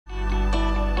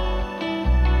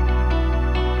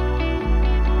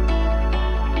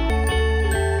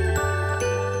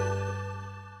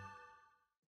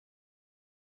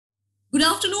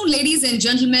ladies and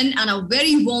gentlemen, and a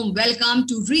very warm welcome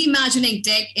to Reimagining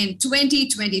Tech in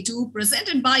 2022,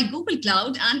 presented by Google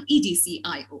Cloud and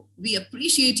ETCIO. We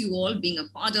appreciate you all being a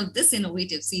part of this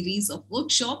innovative series of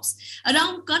workshops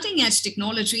around cutting-edge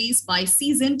technologies by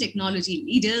seasoned technology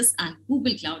leaders and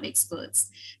Google Cloud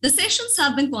experts. The sessions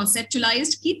have been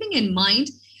conceptualized keeping in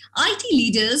mind IT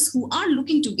leaders who are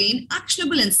looking to gain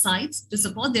actionable insights to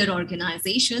support their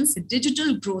organization's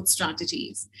digital growth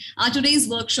strategies. Today's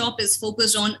workshop is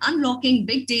focused on unlocking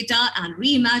big data and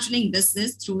reimagining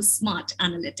business through smart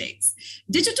analytics.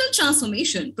 Digital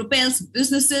transformation propels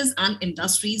businesses and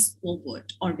industries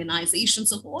forward.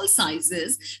 Organizations of all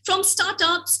sizes, from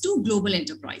startups to global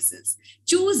enterprises,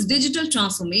 choose digital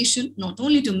transformation not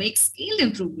only to make scaled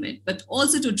improvement, but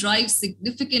also to drive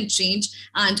significant change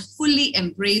and fully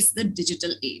embrace the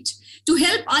digital age. To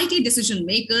help IT decision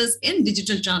makers in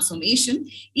digital transformation,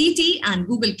 ET and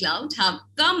Google Cloud have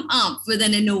come up with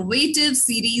an innovative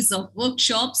series of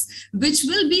workshops which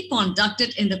will be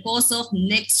conducted in the course of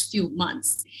next few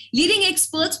months. Leading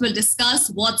experts will discuss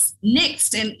what's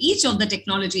next in each of the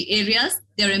technology areas,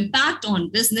 their impact on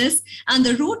business, and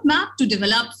the roadmap to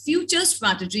develop future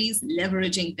strategies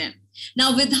leveraging them.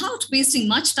 Now, without wasting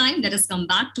much time, let us come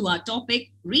back to our topic,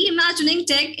 Reimagining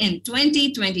Tech in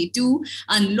 2022,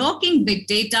 Unlocking Big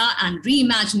Data and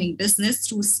Reimagining Business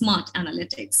through Smart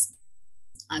Analytics.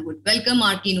 I would welcome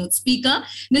our keynote speaker,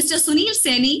 Mr. Sunil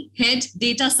Saini, Head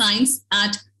Data Science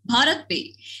at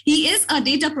BharatPe. He is a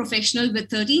data professional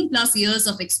with 13 plus years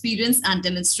of experience and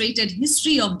demonstrated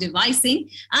history of devising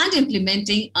and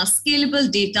implementing a scalable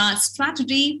data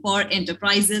strategy for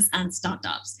enterprises and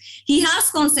startups. He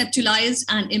has conceptualized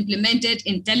and implemented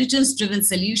intelligence-driven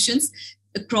solutions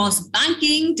across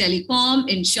banking, telecom,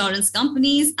 insurance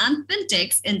companies, and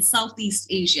fintechs in Southeast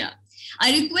Asia.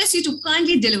 I request you to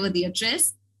kindly deliver the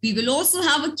address. We will also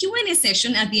have a Q&A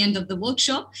session at the end of the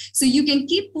workshop, so you can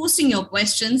keep posting your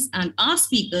questions and our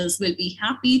speakers will be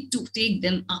happy to take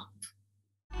them up.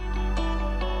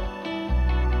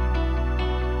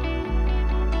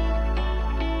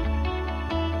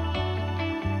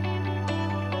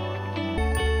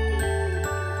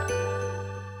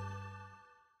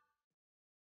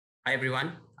 Hi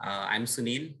everyone, I'm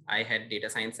Sunil. I head data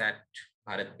science at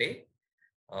BharatPe.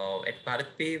 At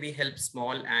BharatPe, we help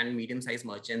small and medium-sized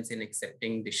merchants in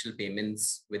accepting digital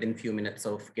payments within few minutes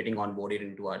of getting onboarded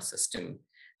into our system.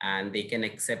 And they can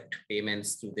accept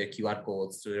payments through their QR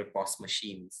codes, through their POS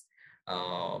machines.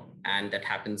 And that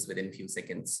happens within few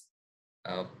seconds.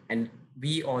 And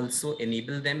we also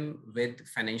enable them with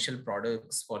financial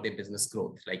products for their business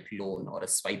growth, like loan or a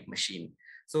swipe machine.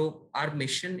 So our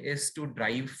mission is to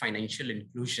drive financial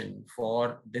inclusion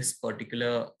for this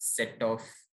particular set of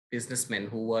businessmen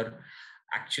who were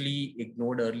actually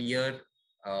ignored earlier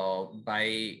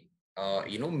by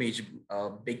major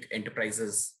big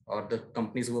enterprises or the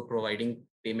companies who were providing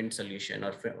payment solution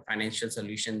or financial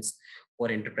solutions for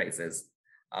enterprises.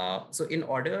 So in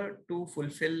order to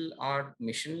fulfill our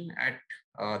mission at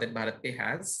that BharatPe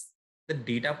has, the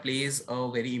data plays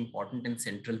a very important and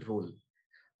central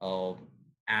role.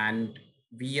 And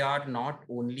we are not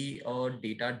only a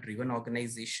data-driven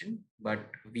organization, but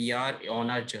we are on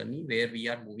our journey where we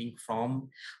are moving from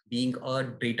being a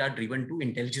data-driven to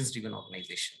intelligence-driven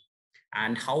organization.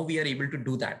 And how we are able to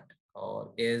do that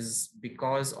is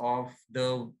because of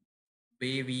the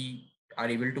way we are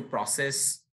able to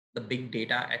process the big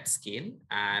data at scale,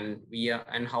 and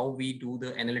how we do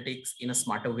the analytics in a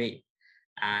smarter way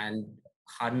and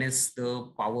harness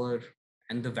the power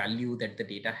and the value that the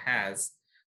data has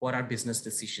for our business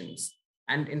decisions.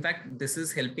 And in fact, this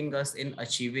is helping us in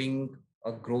achieving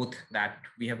a growth that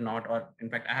we have not, or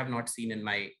in fact, I have not seen in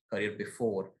my career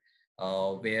before,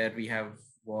 where we have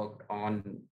worked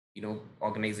on,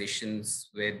 organizations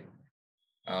with,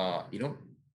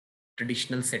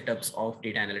 traditional setups of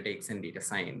data analytics and data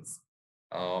science.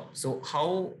 So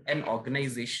how an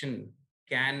organization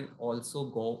can also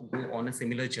go on a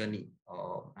similar journey,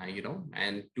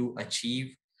 and to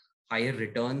achieve higher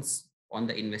returns on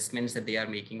the investments that they are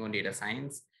making on data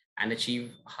science and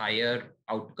achieve higher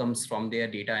outcomes from their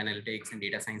data analytics and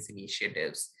data science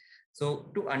initiatives. So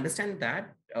to understand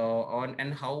that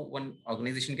and how one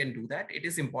organization can do that, it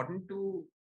is important to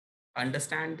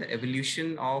understand the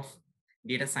evolution of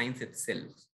data science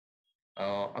itself.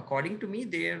 According to me,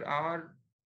 there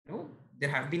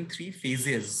have been 3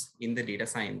 phases in the data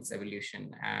science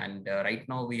evolution, and right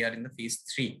now we are in the phase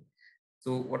 3.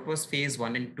 So what was phase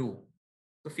 1 and 2?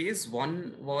 So phase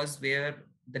 1 was where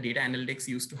the data analytics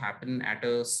used to happen at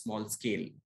a small scale.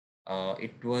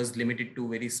 It was limited to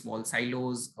very small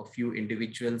silos, a few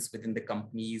individuals within the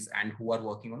companies and who are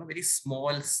working on a very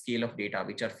small scale of data,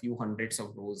 which are few hundreds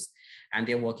of rows, and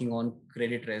they're working on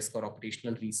credit risk or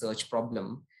operational research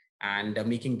problem and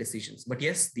making decisions. But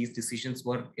yes, these decisions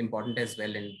were important as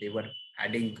well, and they were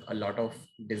adding a lot of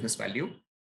business value.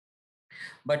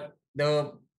 But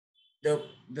the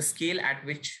scale at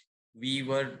which we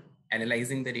were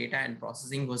analyzing the data and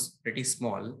processing was pretty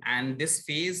small, and this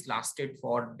phase lasted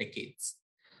for decades.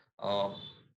 uh,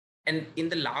 and in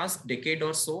the last decade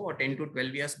or so, or 10 to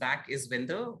 12 years back, is when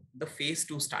the phase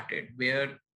two started,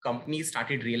 where companies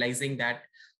started realizing that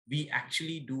we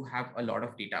actually do have a lot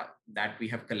of data that we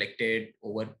have collected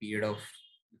over a period of,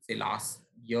 say, last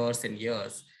years and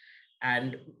years.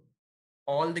 And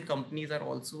all the companies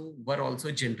were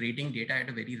also generating data at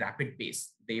a very rapid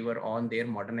pace. They were on their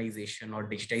modernization or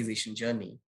digitization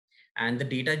journey, and the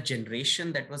data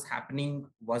generation that was happening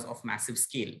was of massive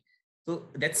scale. So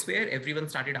that's where everyone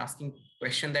started asking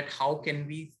question that how can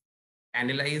we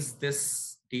analyze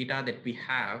this data that we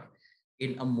have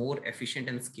in a more efficient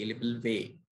and scalable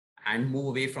way and move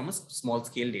away from a small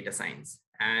scale data science.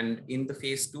 And in the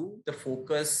phase two, the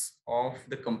focus of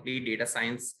the complete data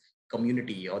science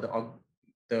community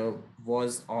the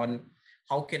was on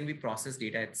how can we process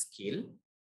data at scale.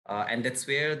 And that's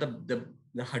where the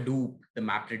Hadoop, the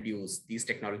MapReduce, these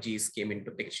technologies came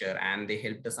into picture, and they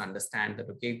helped us understand that,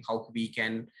 okay, how we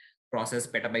can process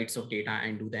petabytes of data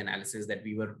and do the analysis that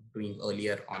we were doing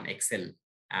earlier on Excel,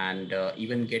 and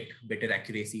even get better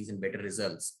accuracies and better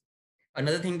results.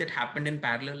 Another thing that happened in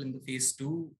parallel in the phase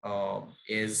two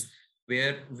is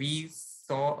where we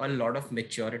saw a lot of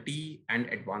maturity and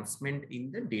advancement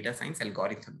in the data science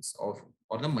algorithms of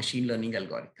or the machine learning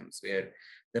algorithms, where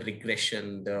the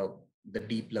regression, the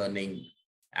deep learning,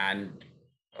 and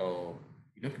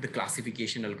the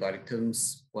classification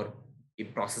algorithms for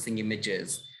processing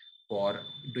images, for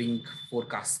doing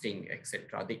forecasting,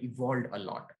 etc. They evolved a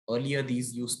lot. Earlier,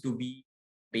 these used to be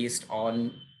based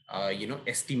on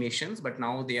estimations, but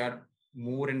now they are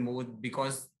more and more,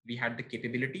 because we had the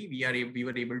capability, we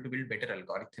were able to build better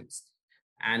algorithms,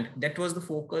 and that was the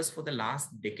focus for the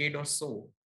last decade or so.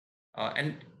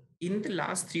 And in the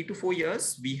last 3 to 4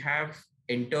 years, we have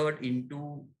entered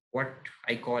into what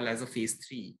I call as a phase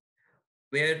three,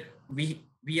 where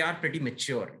we are pretty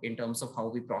mature in terms of how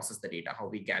we process the data, how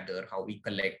we gather, how we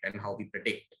collect, and how we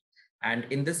predict. And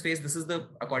in this phase, this is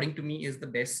according to me, is the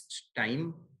best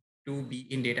time to be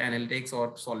in data analytics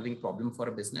or solving problem for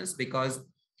a business, because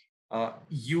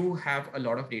you have a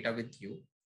lot of data with you,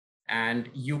 and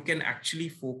you can actually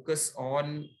focus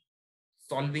on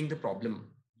solving the problem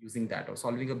using that, or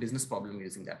solving a business problem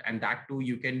using that, and that too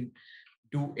you can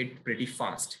do it pretty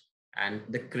fast. And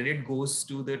the credit goes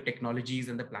to the technologies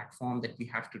and the platform that we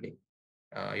have today.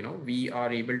 We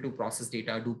are able to process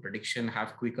data, do prediction,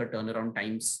 have quicker turnaround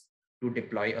times to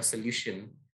deploy a solution,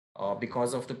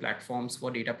 because of the platforms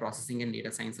for data processing and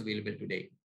data science available today.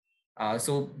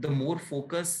 So the more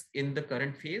focus in the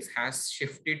current phase has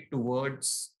shifted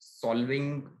towards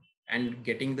solving and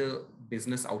getting the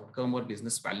business outcome or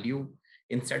business value,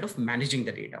 instead of managing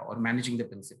the data or managing the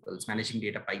principles, managing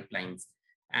data pipelines.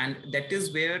 And that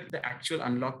is where the actual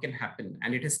unlock can happen.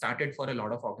 And it has started for a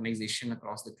lot of organizations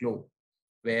across the globe,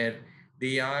 where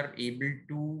they are able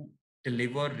to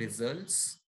deliver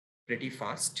results pretty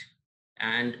fast,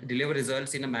 and deliver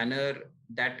results in a manner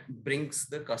that brings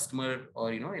the customer,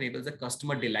 or enables the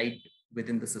customer delight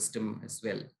within the system as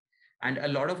well. And a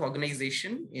lot of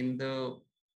organization in the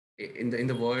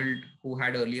world who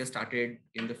had earlier started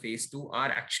in the phase two are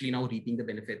actually now reaping the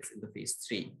benefits in the phase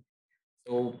three.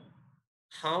 So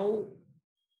how,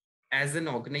 as an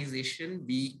organization,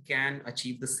 we can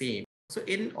achieve the same? So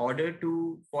in order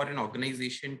for an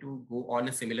organization to go on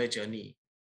a similar journey,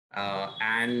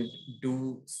 and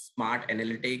do smart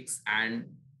analytics, and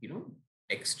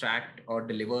extract or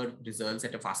deliver results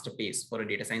at a faster pace for a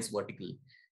data science vertical,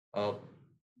 uh,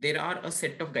 there are a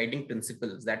set of guiding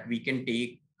principles that we can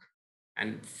take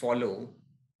and follow,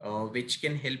 which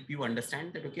can help you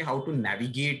understand that, okay, how to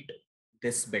navigate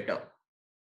this better,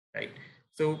 right?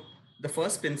 So the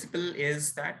first principle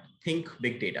is that think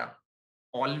big data.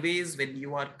 Always, when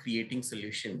you are creating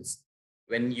solutions,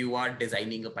 when you are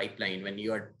designing a pipeline, when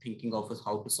you are thinking of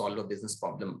how to solve a business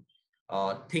problem,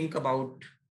 think about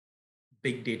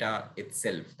big data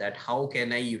itself, that how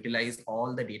can I utilize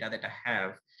all the data that I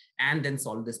have and then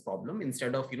solve this problem,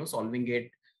 instead of solving it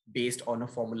based on a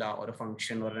formula or a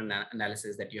function or an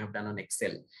analysis that you have done on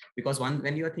Excel. Because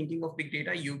when you are thinking of big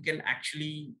data, you can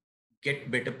actually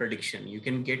get better prediction, you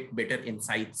can get better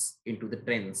insights into the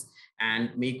trends,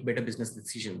 and make better business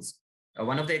decisions.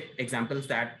 One of the examples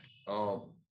that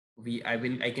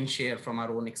I can share from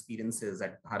our own experiences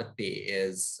at BharatPay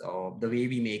is the way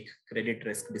we make credit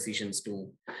risk decisions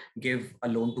to give a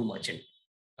loan to merchant,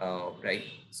 right?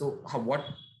 So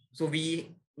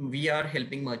we are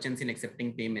helping merchants in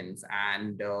accepting payments,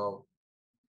 and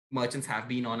merchants have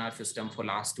been on our system for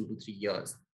last 2 to 3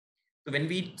 years. So when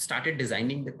we started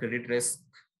designing the credit risk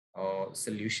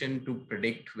solution to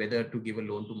predict whether to give a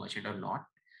loan to merchant or not,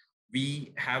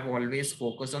 we have always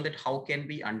focused on that. How can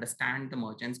we understand the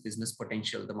merchant's business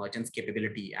potential, the merchant's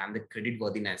capability, and the credit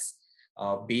worthiness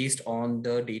based on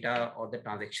the data or the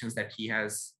transactions that he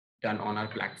has done on our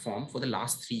platform for the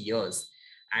last 3 years?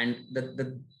 And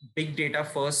the big data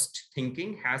first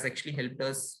thinking has actually helped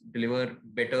us deliver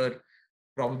better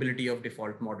probability of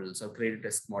default models or credit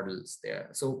risk models there.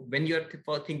 So when you're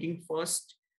thinking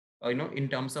first, in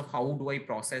terms of how do I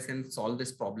process and solve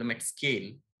this problem at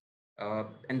scale,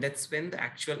 and that's when the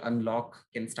actual unlock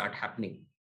can start happening.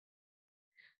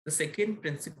 The second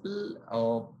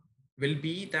principle will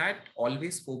be that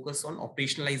always focus on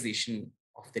operationalization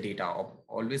of the data,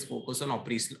 always focus on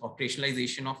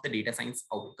operationalization of the data science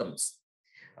outcomes.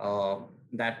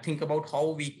 That think about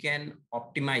how we can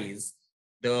optimize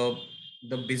the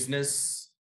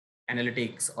business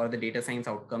analytics or the data science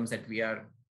outcomes that we are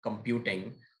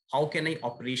computing. How can I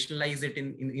operationalize it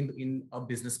in a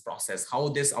business process? How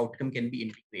this outcome can be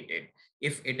integrated?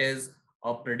 If it is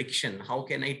a prediction, how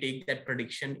can I take that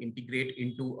prediction, integrate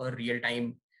into a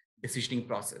real-time decisioning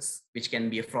process, which can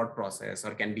be a fraud process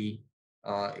or can be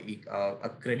a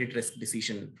credit risk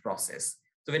decision process.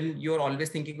 So when you're always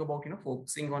thinking about,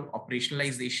 focusing on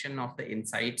operationalization of the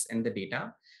insights and the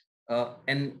data,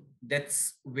 and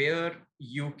that's where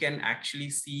you can actually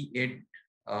see it,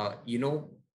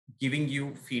 giving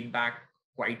you feedback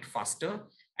quite faster,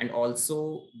 and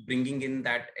also bringing in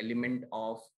that element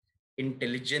of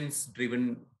intelligence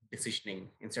driven decisioning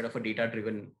instead of a data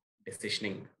driven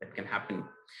decisioning that can happen.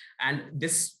 And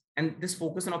this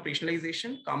focus on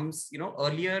operationalization comes,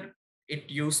 earlier it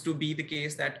used to be the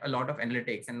case that a lot of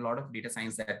analytics and a lot of data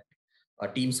science that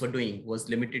teams were doing was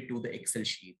limited to the Excel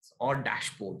sheets or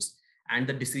dashboards, and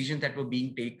the decisions that were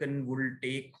being taken will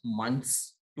take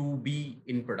months to be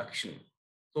in production.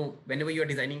 So whenever you're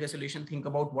designing a solution, think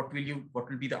about what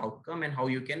will be the outcome and how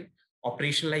you can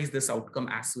operationalize this outcome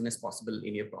as soon as possible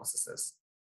in your processes.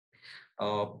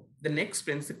 The next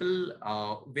principle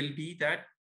will be that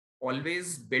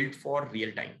always build for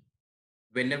real time.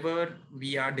 Whenever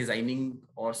we are designing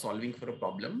or solving for a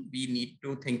problem, we need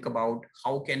to think about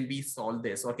how can we solve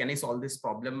this, or can I solve this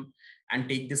problem and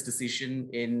take this decision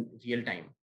in real time?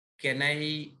 Can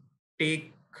I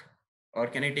take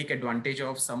advantage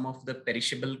of some of the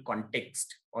perishable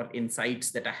context or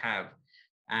insights that I have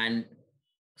and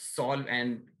solve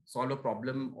a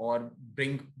problem or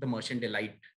bring the merchant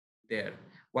delight there?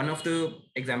 One of the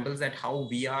examples that how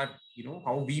we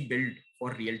build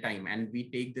for real time, and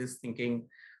we take this thinking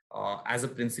as a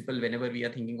principle whenever we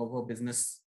are thinking of a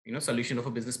business, solution of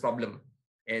a business problem,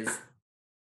 is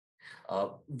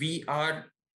we are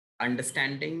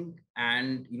understanding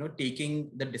and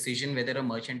taking the decision whether a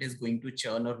merchant is going to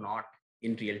churn or not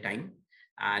in real time.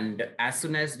 And as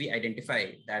soon as we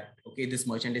identify that, okay, this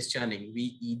merchant is churning,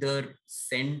 we either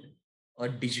send a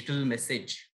digital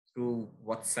message through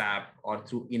WhatsApp or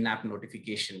through in-app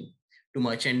notification to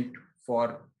merchant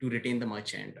to retain the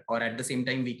merchant, or at the same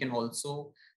time we can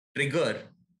also trigger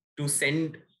to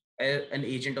send an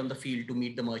agent on the field to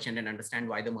meet the merchant and understand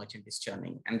why the merchant is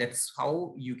churning. And that's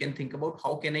how you can think about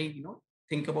how can I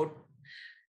think about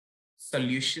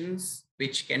solutions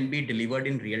which can be delivered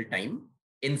in real time,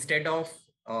 instead of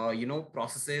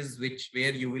processes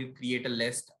where you will create a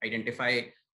list, identify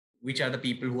which are the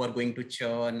people who are going to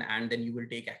churn, and then you will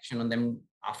take action on them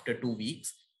after 2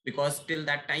 weeks, because till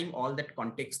that time all that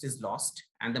context is lost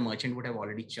and the merchant would have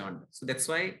already churned. So that's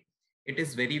why it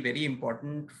is very, very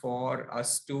important for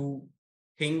us to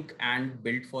think and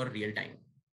build for real time.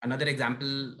 Another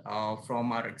example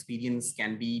from our experience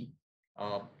can be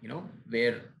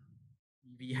where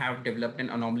we have developed an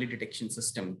anomaly detection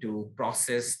system to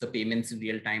process the payments in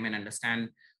real time and understand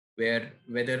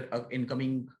whether an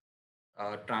incoming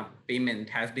payment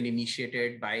has been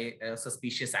initiated by a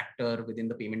suspicious actor within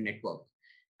the payment network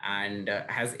and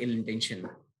has ill intention.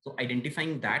 So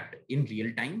identifying that in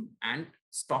real time and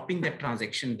stopping that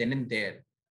transaction then and there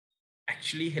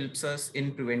actually helps us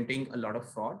in preventing a lot of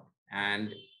fraud,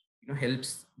 and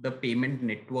helps the payment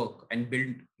network and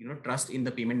build trust in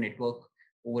the payment network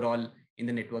overall, in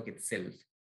the network itself.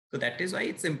 So that is why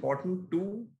it's important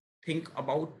to think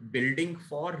about building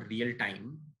for real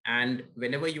time. And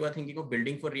whenever you are thinking of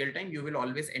building for real time, you will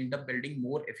always end up building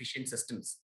more efficient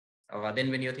systems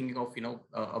than when you're thinking of,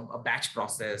 a batch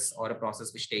process or a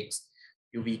process which takes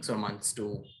few weeks or months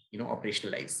to,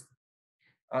 operationalize.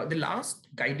 The last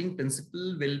guiding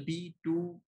principle will be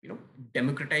to,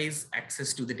 democratize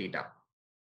access to the data.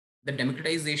 The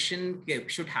democratization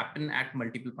should happen at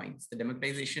multiple points. The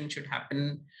democratization should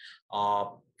happen uh,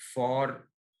 for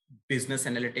business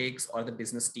analytics or the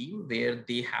business team, where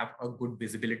they have a good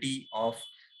visibility of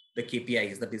the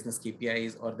KPIs, the business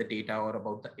KPIs or the data, or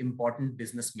about the important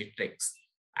business metrics.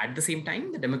 At the same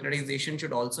time, the democratization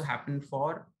should also happen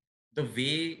for the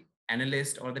way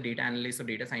analysts or the data analysts or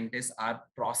data scientists are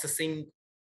processing,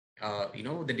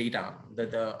 the data.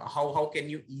 The how can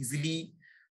you easily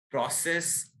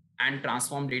process and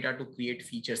transform data to create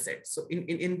feature sets. So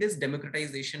in this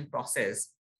democratization process,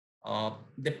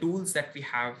 the tools that we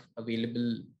have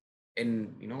available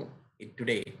in,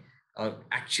 today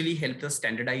actually help us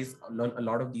standardize a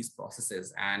lot of these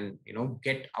processes and,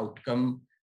 get outcome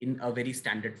in a very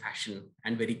standard fashion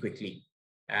and very quickly.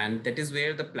 And that is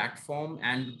where the platform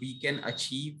and we can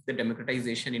achieve the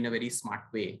democratization in a very smart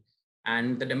way.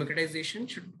 And the democratization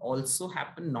should also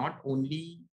happen not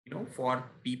only, for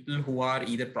people who are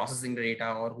either processing the data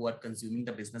or who are consuming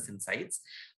the business insights,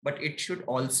 but it should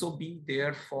also be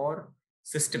there for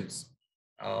systems.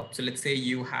 So let's say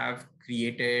you have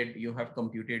computed,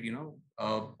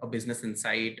 a business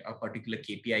insight, a particular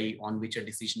KPI on which a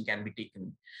decision can be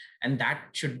taken, and that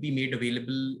should be made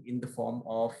available in the form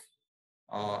of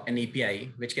an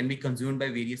API, which can be consumed by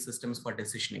various systems for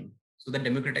decisioning. So the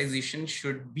democratization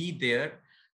should be there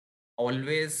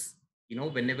always,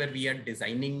 whenever we are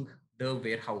designing the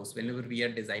warehouse, whenever we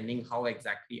are designing how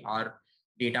exactly our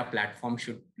data platform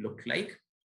should look like.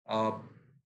 uh,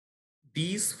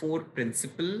 these four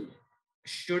principles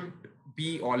should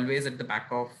be always at the back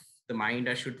of the mind,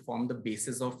 or should form the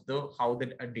basis of the how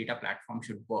the a data platform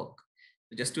should work.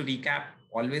 Just to recap,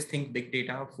 always think big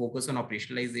data, focus on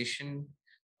operationalization,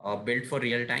 build for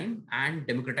real time, and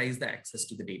democratize the access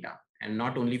to the data, and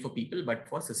not only for people but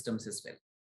for systems as well.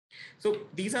 So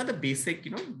these are the basic,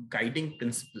 guiding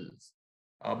principles.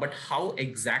 But how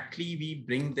exactly we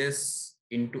bring this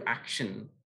into action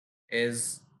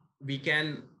is we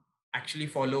can actually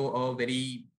follow a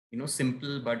very,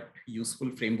 simple but useful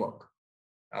framework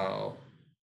uh,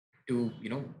 to,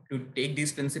 to take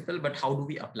these principles. But how do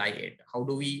we apply it? How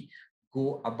do we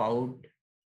go about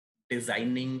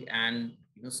designing and,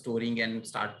 storing and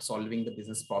start solving the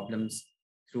business problems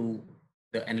through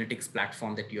the analytics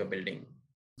platform that you are building?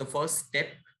 The first step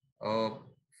uh,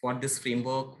 for this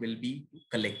framework will be to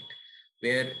collect,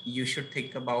 where you should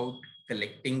think about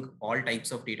collecting all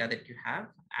types of data that you have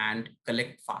and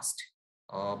collect fast.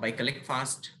 By collect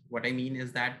fast, what I mean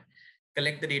is that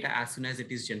collect the data as soon as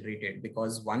it is generated,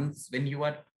 because once when you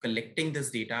are collecting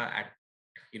this data at,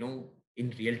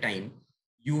 in real time,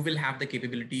 you will have the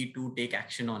capability to take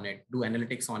action on it, do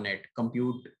analytics on it,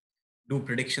 compute, do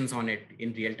predictions on it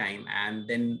in real time, and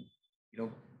then,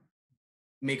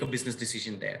 make a business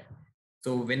decision there.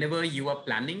 So whenever you are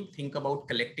planning, think about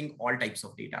collecting all types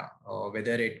of data,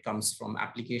 whether it comes from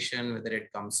application, whether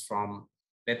it comes from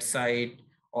website,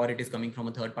 or it is coming from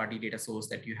a third party data source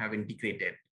that you have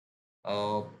integrated.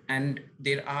 And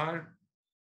there are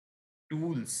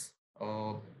tools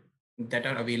that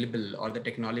are available, or the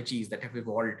technologies that have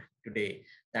evolved today,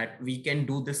 that we can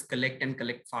do this collect and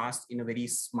collect fast in a very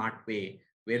smart way,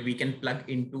 where we can plug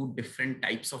into different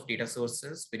types of data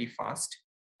sources very fast,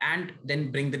 and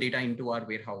then bring the data into our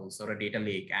warehouse or a data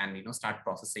lake, and, start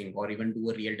processing, or even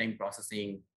do a real-time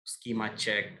processing, schema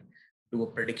check, do a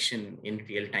prediction in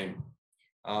real time.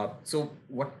 So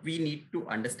what we need to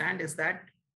understand is that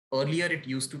earlier it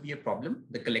used to be a problem,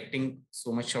 the collecting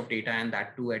so much of data, and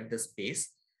that too at this pace.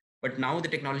 But now the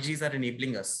technologies are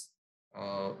enabling us,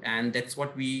 and that's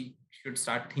what we should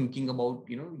start thinking about,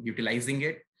 utilizing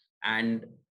it. And,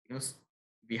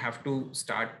 we have to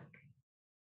start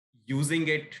using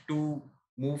it to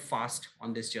move fast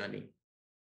on this journey.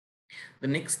 The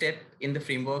next step in the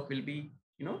framework will be,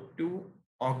 to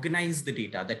organize the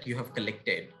data that you have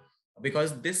collected,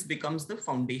 because this becomes the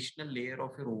foundational layer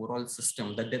of your overall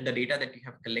system. That the data that you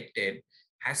have collected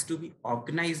has to be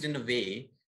organized in a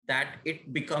way that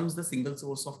it becomes the single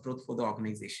source of truth for the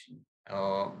organization.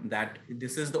 That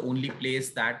this is the only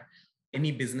place that any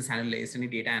business analyst, any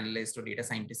data analyst or data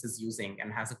scientist is using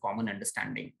and has a common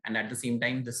understanding. And at the same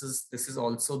time, this is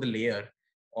also the layer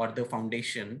or the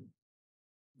foundation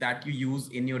that you use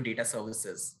in your data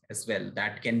services as well.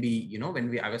 That can be,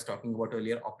 when I was talking about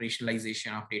earlier,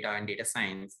 operationalization of data and data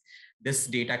science, this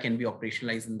data can be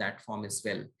operationalized in that form as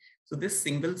well. So this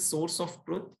single source of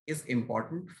truth is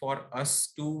important for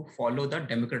us to follow the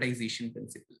democratization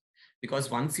principle.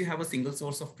 Because once you have a single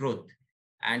source of truth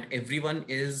and everyone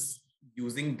is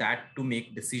using that to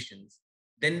make decisions,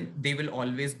 then they will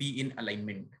always be in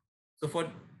alignment. So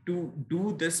for to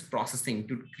do this processing,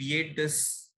 to create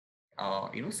this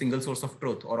single source of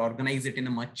truth or organize it in a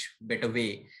much better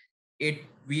way,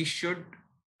 we should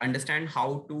understand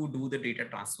how to do the data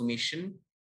transformation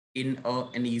in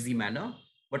an easy manner,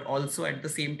 but also at the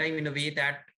same time in a way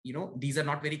that these are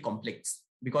not very complex.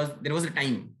 Because there was a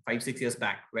time 5-6 years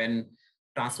back when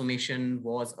transformation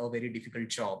was a very difficult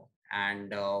job,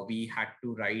 and we had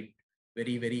to write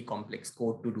very very complex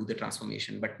code to do the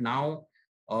transformation. But now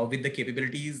with the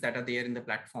capabilities that are there in the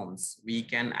platforms, we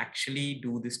can actually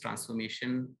do this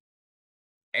transformation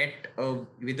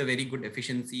with a very good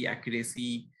efficiency,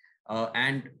 accuracy,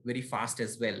 and very fast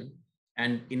as well,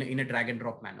 and in a drag and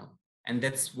drop manner. And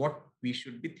that's what we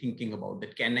should be thinking about,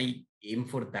 that can I aim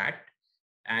for that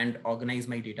and organize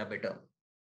my data better.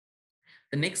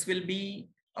 The next will be,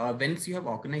 once you have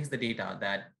organized the data,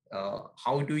 that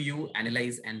how do you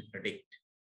analyze and predict?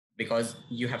 Because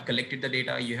you have collected the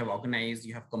data, you have organized,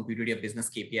 you have computed your business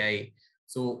KPI.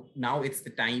 So now it's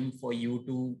the time for you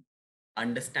to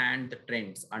understand the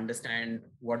trends, understand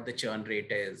what the churn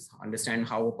rate is, understand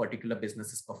how a particular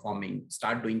business is performing,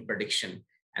 start doing prediction,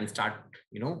 and start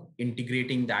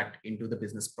integrating that into the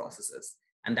business processes.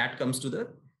 And that comes to the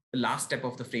last step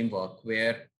of the framework,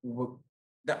 where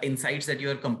the insights that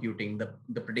you are computing,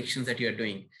 the predictions that you are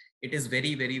doing, it is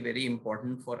very very very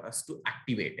important for us to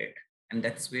activate it. And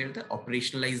that's where the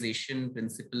operationalization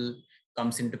principle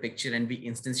comes into picture, and we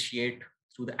instantiate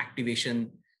through the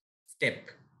activation step,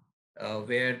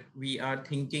 where we are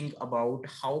thinking about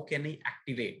how can I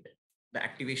activate. The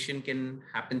activation can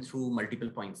happen through multiple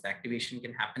points. The activation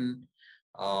can happen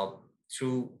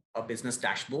through a business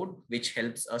dashboard, which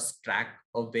helps us track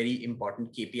a very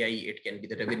important KPI. It can be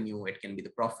the revenue, it can be the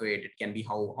profit, it can be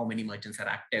how many merchants are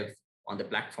active on the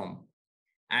platform.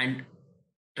 And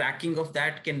tracking of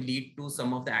that can lead to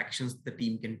some of the actions the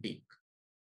team can take,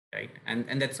 right?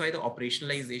 And that's why the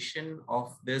operationalization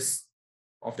of this,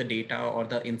 of the data or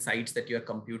the insights that you're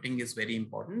computing, is very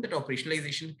important. That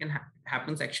operationalization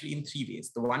happens actually in three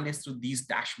ways. The one is through these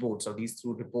dashboards or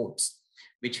through reports,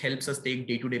 which helps us take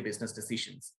day-to-day business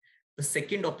decisions. The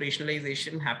second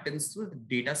operationalization happens through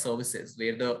data services,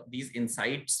 where these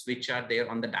insights which are there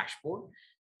on the dashboard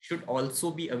should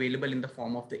also be available in the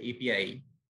form of the API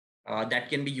that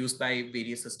can be used by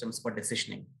various systems for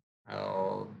decisioning.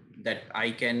 That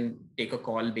I can take a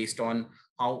call based on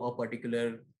how a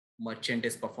particular merchant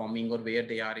is performing or where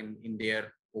they are in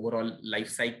their overall life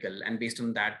cycle, and based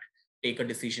on that take a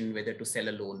decision whether to sell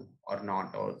a loan or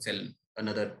not, or sell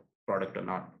another product or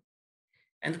not.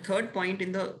 And the third point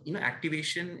in the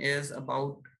activation is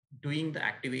about doing the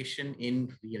activation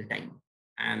in real time.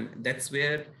 And that's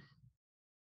where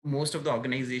most of the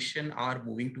organization are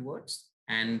moving towards.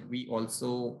 And we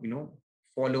also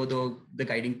follow the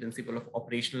guiding principle of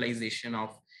operationalization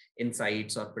of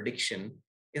insights or prediction,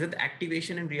 is that the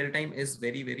activation in real time is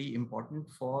very very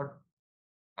important for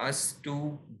us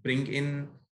to bring in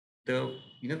the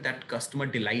that customer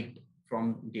delight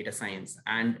from data science,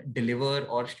 and deliver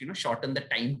or shorten the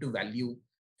time to value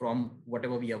from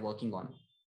whatever we are working on.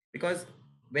 Because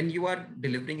when you are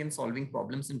delivering and solving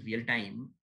problems in real time,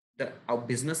 the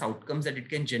business outcomes that it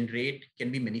can generate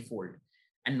can be manifold.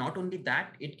 And not only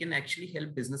that, it can actually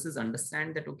help businesses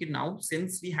understand that, okay, now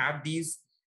since we have these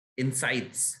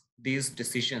insights, these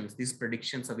decisions, these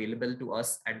predictions available to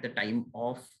us at the time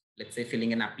of, let's say,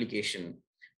 filling an application,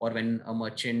 or when a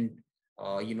merchant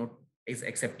is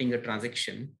accepting a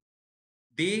transaction,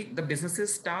 the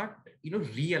businesses start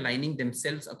realigning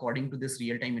themselves according to this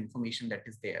real-time information that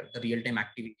is there, the real-time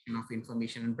activation of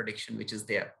information and prediction which is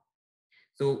there.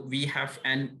 So we have,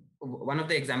 and one of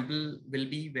the example will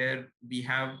be where we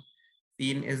have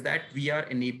seen is that we are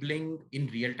enabling in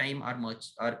real time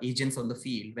our agents on the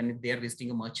field, when they are visiting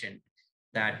a merchant,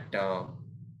 that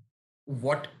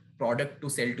what product to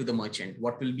sell to the merchant,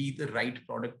 what will be the right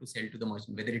product to sell to the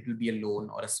merchant, whether it will be a loan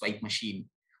or a swipe machine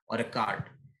or a card.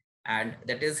 And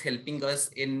that is helping us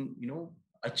in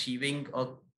achieving a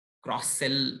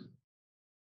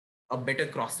better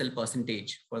cross sell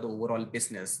percentage for the overall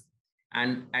business.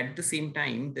 And at the same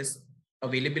time, this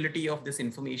availability of this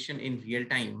information in real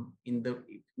time in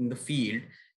the field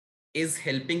is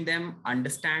helping them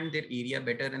understand their area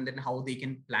better, and then how they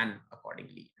can plan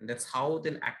accordingly. And that's how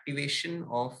the activation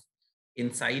of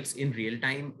insights in real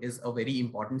time is a very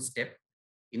important step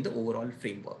in the overall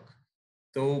framework.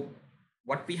 So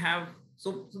what we have,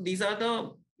 so these are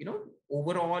the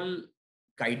overall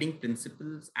guiding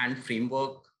principles and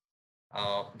framework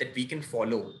that we can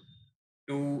follow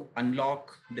to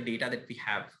unlock the data that we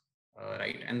have.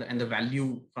 right? And the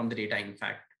value from the data, in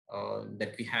fact,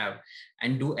 that we have,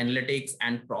 and do analytics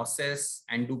and process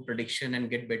and do prediction and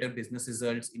get better business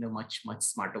results in a much, much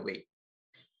smarter way.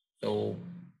 So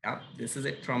yeah, this is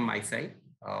it from my side.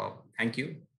 Thank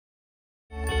you.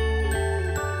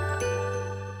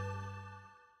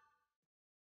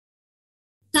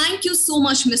 Thank you so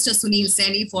much, Mr. Sunil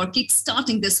Saini, for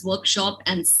kickstarting this workshop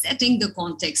and setting the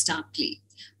context aptly.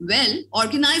 Well,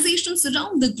 organizations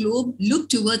around the globe look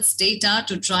towards data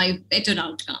to drive better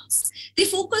outcomes. They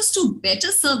focus to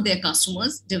better serve their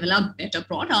customers, develop better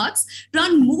products,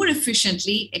 run more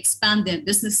efficiently, expand their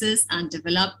businesses, and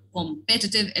develop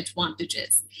competitive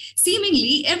advantages.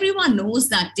 Seemingly, everyone knows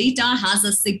that data has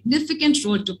a significant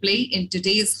role to play in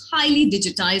today's highly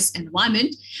digitized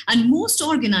environment, and most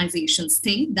organizations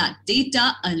think that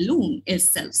data alone is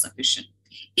self-sufficient.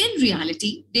 In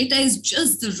reality, data is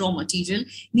just the raw material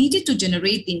needed to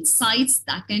generate the insights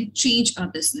that can change our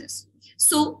business.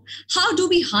 So, how do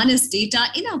we harness data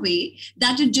in a way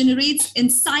that it generates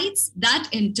insights that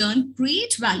in turn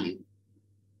create value?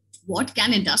 What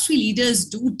can industry leaders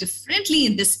do differently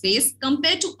in this space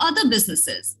compared to other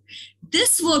businesses?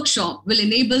 This workshop will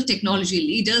enable technology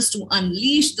leaders to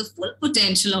unleash the full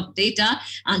potential of data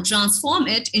and transform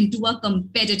it into a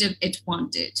competitive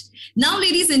advantage. Now,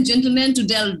 ladies and gentlemen, to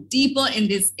delve deeper in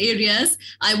these areas,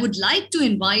 I would like to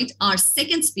invite our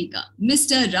second speaker,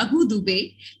 Mr. Raghu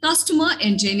Dubey, Customer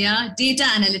Engineer, Data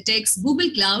Analytics, Google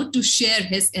Cloud, to share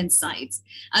his insights.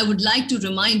 I would like to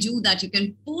remind you that you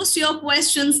can post your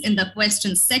questions in the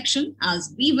questions section,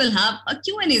 as we will have a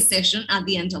Q&A session at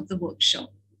the end of the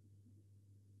workshop.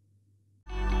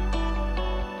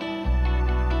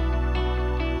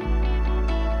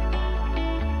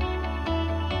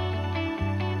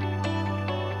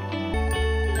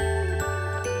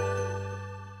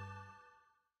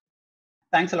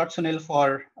 Thanks a lot, Sunil,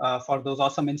 for those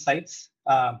awesome insights.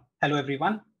 Hello,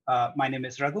 everyone. My name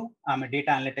is Raghu. I'm a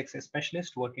data analytics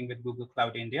specialist working with Google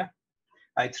Cloud India.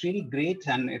 It's really great,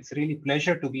 and it's really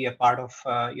pleasure to be a part of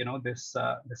this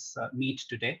meet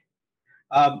today.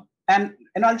 And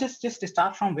I'll just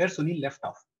start from where Sunil left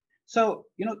off. So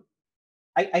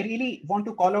I really want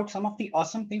to call out some of the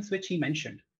awesome things which he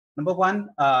mentioned. Number one,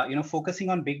 focusing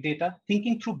on big data,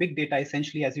 thinking through big data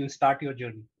essentially as you start your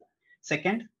journey.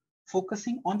 Second,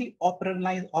 focusing on the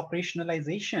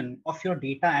operationalization of your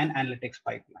data and analytics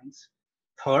pipelines.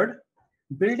 Third,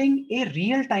 building a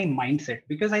real-time mindset,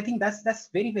 because I think that's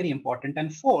very, very important.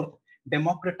 And fourth,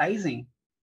 democratizing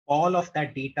all of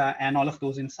that data and all of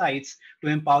those insights to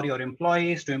empower your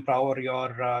employees, to empower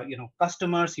your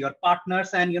customers, your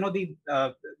partners, and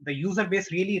the user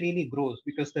base really grows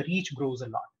because the reach grows a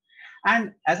lot.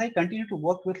 And as I continue to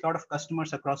work with a lot of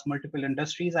customers across multiple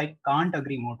industries, I can't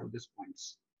agree more to these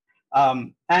points.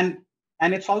 And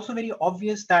it's also very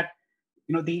obvious that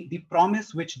the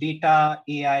promise which data,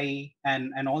 AI,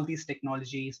 and all these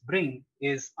technologies bring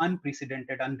is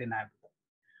unprecedented, undeniable.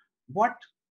 What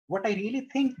I really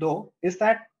think though is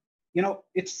that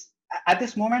it's at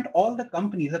this moment all the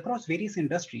companies across various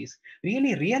industries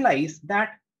really realize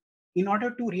that in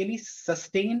order to really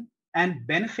sustain and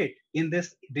benefit in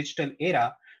this digital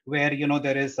era where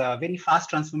there is a very fast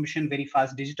transformation, very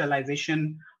fast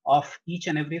digitalization of each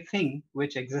and everything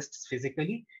which exists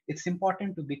physically, it's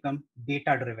important to become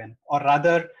data driven, or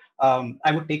rather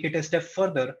I would take it a step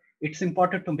further. It's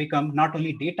important to become not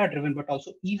only data driven but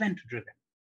also event driven.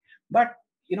 But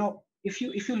if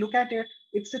you look at it,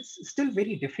 it's still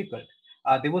very difficult.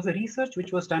 There was a research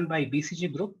which was done by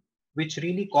BCG Group, which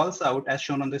really calls out, as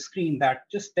shown on the screen, that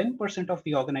just 10% of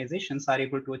the organizations are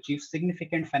able to achieve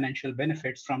significant financial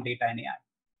benefits from data and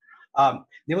AI.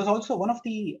 There was also one of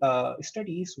the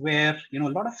studies where a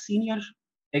lot of senior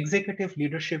executive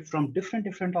leadership from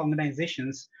different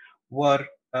organizations were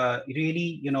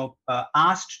really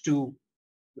asked to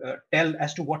tell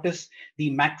as to what is the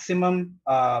maximum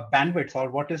bandwidth, or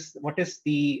what is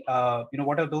the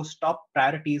what are those top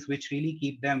priorities which really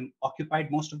keep them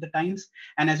occupied most of the times.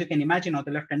 And as you can imagine, on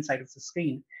the left hand side of the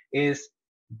screen is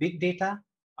big data,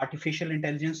 artificial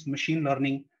intelligence, machine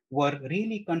learning were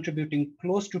really contributing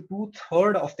close to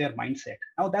 2/3 of their mindset.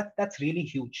 Now that's really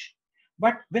huge.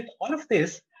 But with all of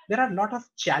this, there are a lot of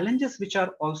challenges which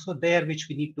are also there which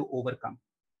we need to overcome.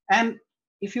 And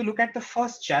if you look at the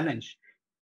first challenge,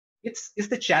 it's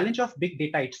the challenge of big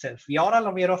data itself. We are all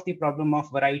aware of the problem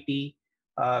of variety,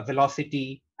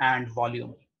 velocity, and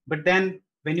volume. But then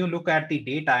when you look at the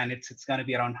data, and it's going to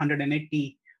be around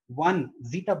 181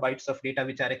 zettabytes of data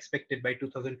which are expected by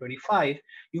 2025,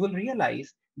 you will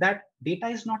realize that data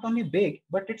is not only big,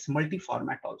 but it's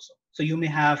multi-format also. So you may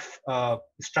have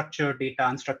structured data,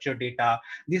 unstructured data.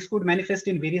 This could manifest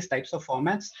in various types of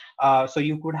formats. So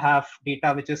you could have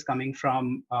data which is coming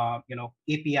from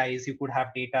APIs. You could have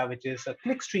data which is a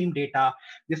clickstream data.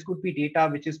 This could be data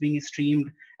which is being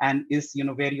streamed and is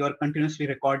where you're continuously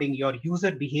recording your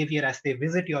user behavior as they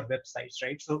visit your websites,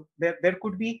 right? So there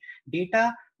could be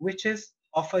data which is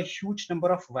of a huge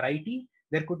number of variety.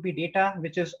 There could be data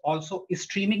which is also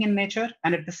streaming in nature,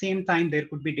 and at the same time, there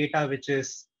could be data which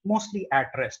is mostly at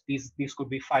rest. These could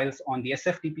be files on the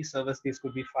SFTP service. These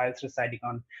could be files residing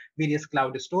on various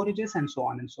cloud storages, and so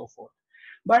on and so forth.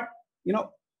 But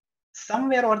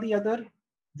somewhere or the other,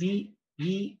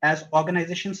 we as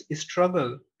organizations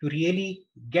struggle to really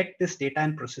get this data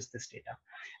and process this data.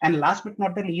 And last but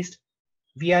not the least,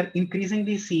 we are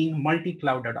increasingly seeing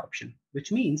multi-cloud adoption,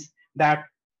 which means that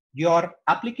your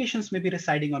applications may be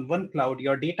residing on one cloud,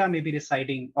 your data may be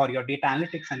residing, or your data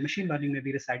analytics and machine learning may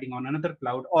be residing on another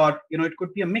cloud, or it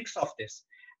could be a mix of this.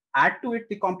 Add to it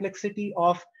the complexity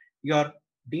of your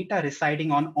data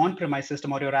residing on on-premise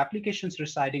system, or your applications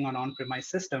residing on on-premise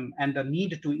system, and the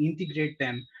need to integrate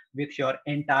them with your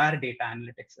entire data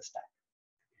analytics stack.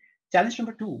 Challenge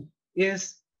number 2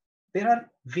 is there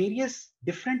are various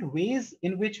different ways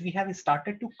in which we have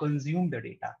started to consume the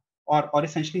data, or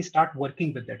essentially start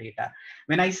working with the data.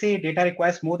 When I say data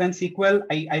requires more than SQL,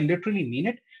 I literally mean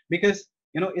it, because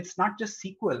it's not just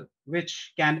SQL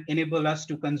which can enable us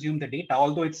to consume the data,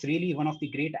 although it's really one of the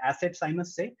great assets, I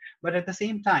must say. But at the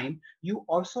same time, you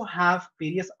also have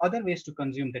various other ways to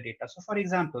consume the data. So for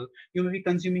example, you may be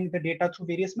consuming the data through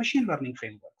various machine learning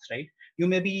frameworks, right? You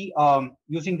may be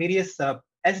using various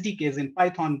SDKs in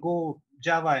Python, Go,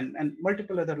 Java, and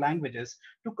multiple other languages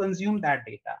to consume that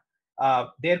data.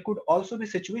 There could also be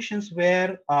situations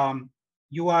where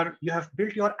you have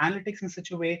built your analytics in such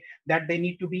a way that they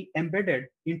need to be embedded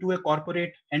into a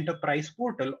corporate enterprise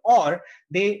portal, or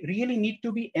they really need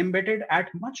to be embedded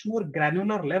at much more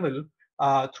granular level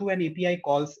through an API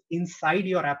calls inside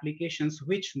your applications,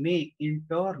 which may in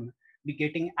turn be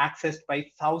getting accessed by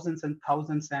thousands and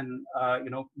thousands and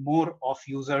more of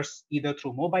users, either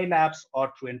through mobile apps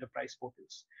or through enterprise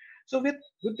portals. So with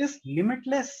this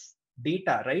limitless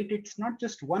data, right, it's not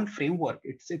just one framework.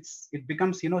 It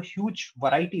becomes huge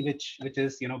variety, which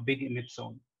is big in its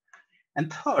own.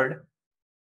 And third,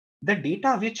 the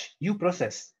data which you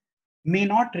process may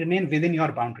not remain within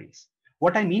your boundaries.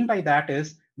 What I mean by that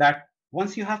is that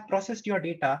once you have processed your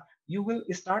data, you will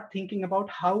start thinking about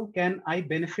how can I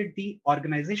benefit the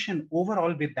organization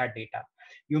overall with that data.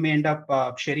 You may end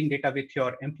up sharing data with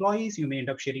your employees. You may end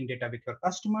up sharing data with your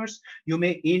customers. You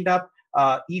may end up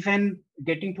even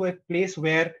getting to a place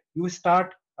where you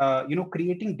start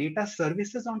creating data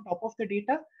services on top of the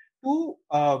data to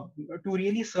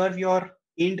really serve your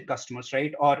end customers,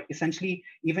 right? Or essentially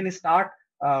even start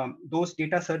those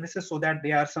data services so that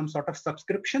they are some sort of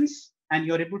subscriptions, and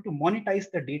you're able to monetize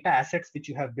the data assets which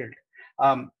you have built.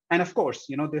 And of course,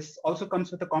 this also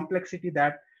comes with a complexity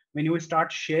that when you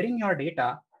start sharing your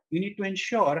data, you need to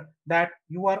ensure that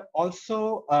you are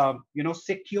also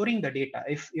securing the data.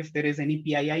 If there is any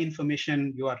PII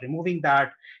information, you are removing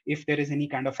that. If there is any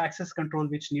kind of access control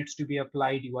which needs to be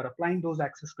applied, you are applying those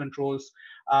access controls.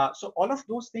 So all of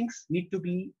those things need to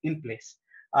be in place.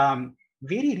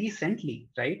 Very recently,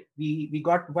 right, we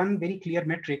got one very clear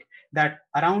metric that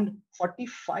around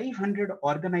 4,500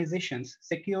 organizations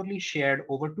securely shared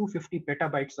over 250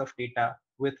 petabytes of data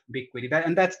with BigQuery.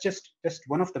 And that's just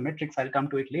one of the metrics. I'll come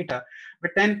to it later.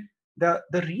 But then the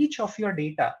reach of your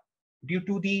data, due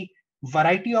to the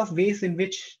variety of ways in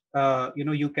which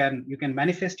you can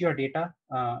manifest your data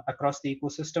across the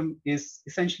ecosystem, is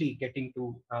essentially getting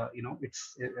to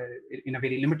it's in a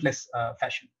very limitless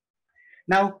fashion.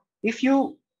 Now, if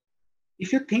you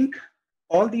think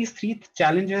all these three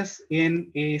challenges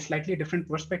in a slightly different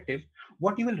perspective,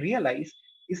 what you will realize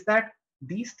is that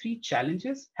these three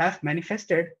challenges have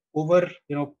manifested over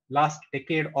last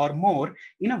decade or more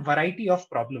in a variety of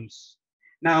problems.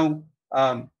 Now,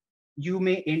 you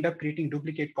may end up creating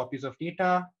duplicate copies of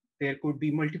data. There could be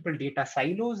multiple data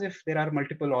silos if there are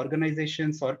multiple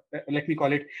organizations, or let me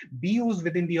call it BUs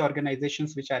within the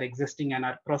organizations which are existing and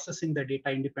are processing the data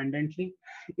independently.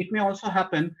 It may also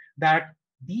happen that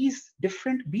these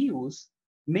different BUs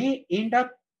may end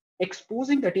up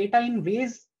exposing the data in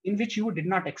ways in which you did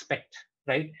not expect,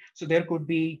 right? So there could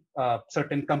be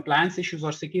certain compliance issues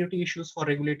or security issues for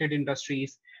regulated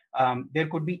industries. There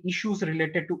could be issues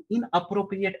related to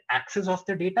inappropriate access of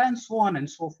the data, and so on and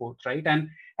so forth, right?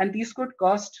 And these could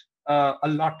cost a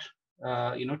lot,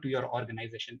 to your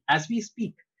organization. As we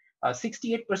speak,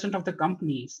 68% of the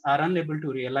companies are unable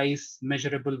to realize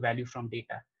measurable value from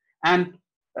data. And,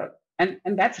 uh, and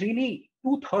that's really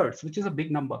 2/3, which is a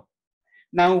big number.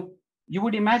 Now, you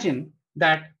would imagine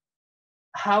that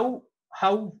how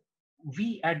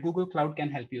we at Google Cloud can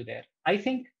help you there. I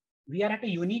think we are at a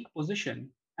unique position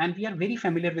and we are very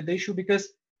familiar with the issue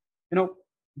because,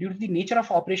 due to the nature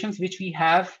of operations which we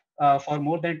have for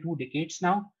more than 2 decades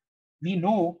now, we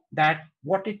know that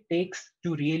what it takes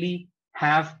to really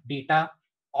have data,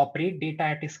 operate data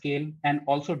at a scale, and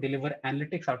also deliver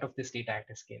analytics out of this data at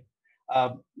a scale.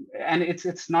 And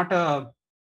it's not a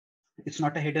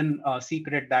hidden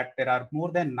secret that there are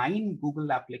more than 9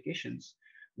 Google applications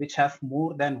which have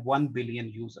more than 1 billion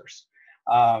users.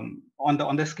 On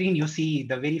the screen, you see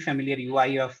the very familiar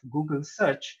UI of Google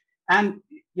search, and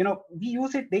we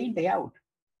use it day in day out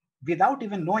without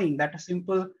even knowing that a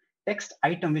simple text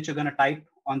item which you're going to type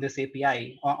on this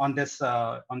API on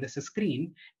this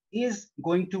screen is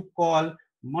going to call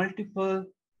multiple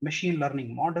machine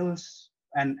learning models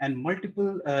and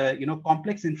multiple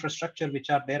complex infrastructure which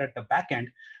are there at the back end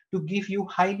to give you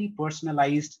highly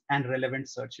personalized and relevant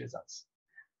search results.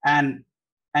 And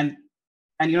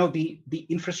the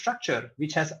infrastructure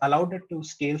which has allowed it to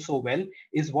scale so well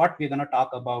is what we're going to talk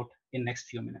about in next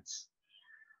few minutes.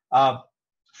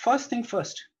 First thing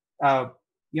first,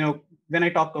 when I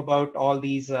talk about all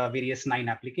these various 9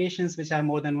 applications which have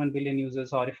more than 1 billion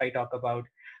users, or if I talk about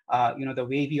the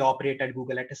way we operate at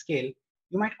Google at a scale,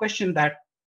 you might question that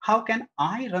how can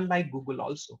I run like Google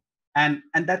also? And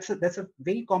that's a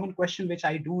very common question which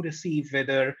I do receive,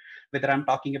 whether I'm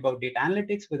talking about data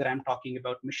analytics, whether I'm talking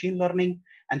about machine learning,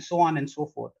 and so on and so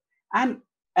forth. And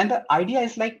the idea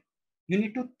is like you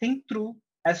need to think through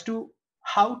as to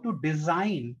how to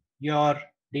design your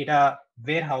data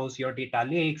warehouse, your data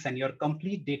lakes, and your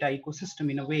complete data ecosystem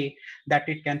in a way that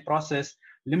it can process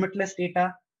limitless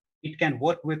data, it can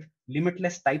work with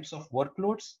limitless types of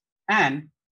workloads, and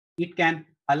it can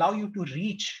allow you to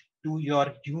reach to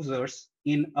your users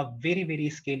in a very, very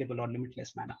scalable or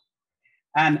limitless manner.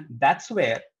 And that's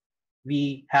where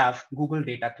we have Google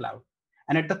Data Cloud.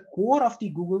 And at the core of the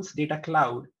Google's Data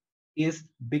Cloud is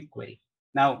BigQuery.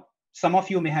 Now, some of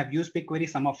you may have used BigQuery,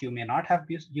 some of you may not have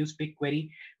used BigQuery,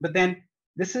 but then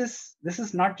this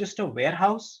is not just a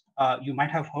warehouse. You might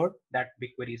have heard that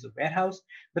BigQuery is a warehouse,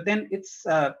 but then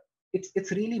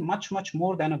it's really much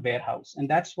more than a warehouse, and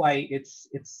that's why it's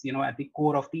at the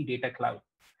core of the Data Cloud.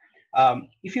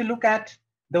 If you look at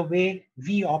the way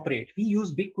we operate, we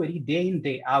use BigQuery day in,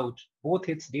 day out, both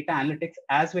its data analytics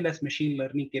as well as machine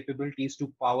learning capabilities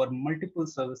to power multiple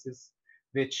services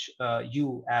which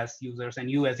you as users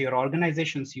and you as your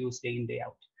organizations use day in, day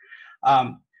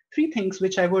out. 3 things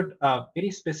which I would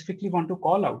very specifically want to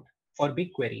call out for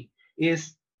BigQuery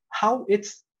is how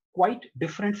it's quite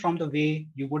different from the way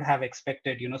you would have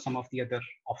expected, some of the other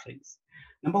offerings.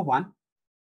 Number 1,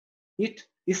 it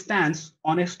stands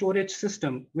on a storage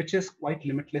system which is quite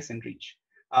limitless in reach.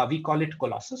 We call it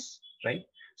Colossus, right?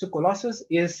 So Colossus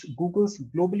is Google's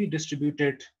globally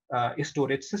distributed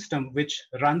storage system which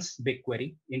runs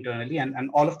BigQuery internally, and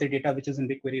all of the data which is in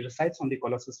BigQuery resides on the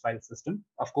Colossus file system,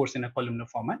 of course, in a columnar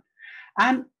format.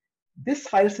 And this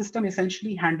file system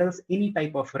essentially handles any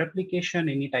type of replication,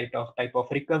 any type of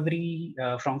recovery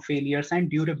from failures and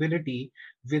durability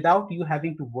without you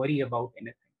having to worry about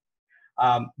anything.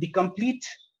 The complete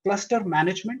cluster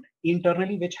management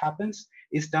internally which happens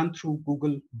is done through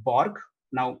Google Borg.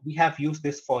 Now, we have used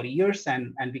this for years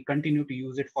and we continue to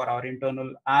use it for our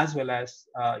internal as well as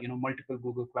multiple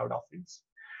Google Cloud offerings.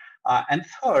 And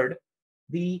third,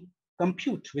 the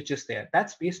compute which is there,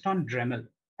 that's based on Dremel.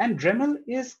 And Dremel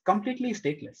is completely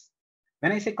stateless.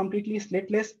 When I say completely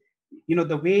stateless,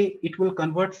 the way it will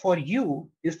convert for you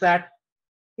is that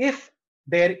if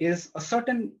there is a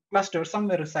certain cluster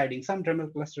somewhere residing, some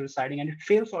Dremel cluster residing, and it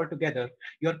fails altogether,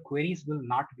 your queries will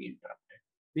not be interrupted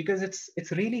because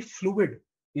it's really fluid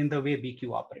in the way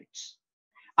BQ operates.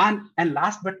 And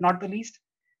last but not the least,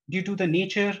 due to the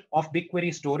nature of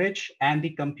BigQuery storage and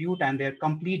the compute and their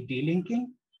complete delinking,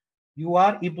 you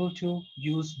are able to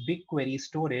use BigQuery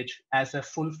storage as a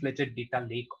full-fledged data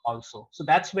lake also. So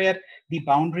that's where the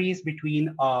boundaries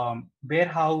between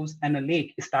warehouse and a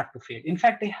lake start to fade. In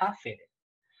fact, they have faded.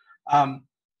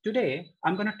 Today,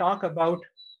 I'm going to talk about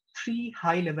 3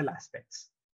 high-level aspects.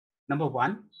 Number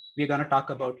 1, we're going to talk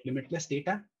about limitless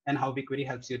data and how BigQuery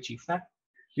helps you achieve that.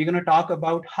 We're going to talk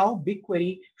about how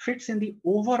BigQuery fits in the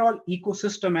overall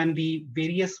ecosystem and the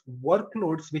various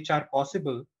workloads which are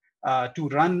possible to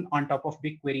run on top of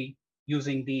BigQuery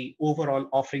using the overall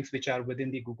offerings which are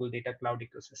within the Google Data Cloud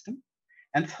ecosystem.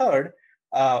 And third,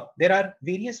 there are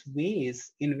various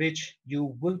ways in which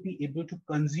you will be able to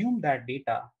consume that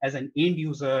data as an end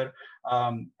user,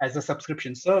 as a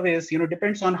subscription service.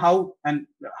 Depends on how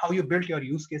you built your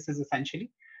use cases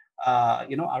essentially,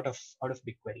 out of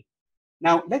BigQuery.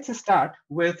 Now let's start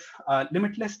with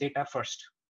limitless data first.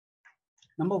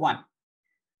 Number one,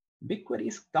 BigQuery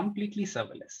is completely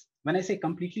serverless. When I say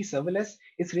completely serverless,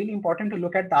 it's really important to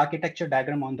look at the architecture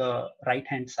diagram on the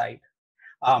right-hand side.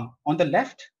 On the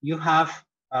left, you have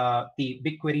the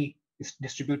BigQuery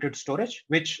distributed storage,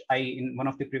 which in one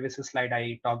of the previous slides,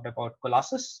 I talked about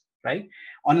Colossus, right?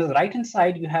 On the right-hand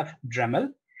side, you have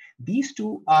Dremel. These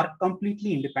two are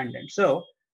completely independent. So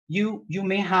you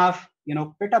may have,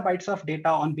 petabytes of data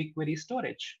on BigQuery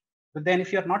storage, but then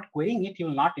if you're not querying it, you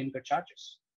will not incur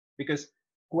charges because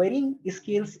querying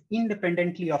scales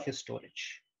independently of your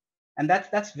storage. And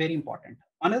that's very important.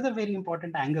 Another very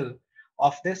important angle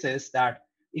of this is that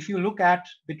if you look at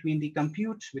between the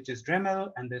compute, which is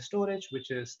Dremel, and the storage,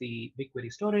 which is the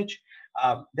BigQuery storage,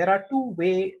 there are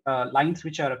two-way lines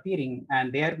which are appearing.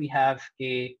 And there we have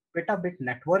a petabit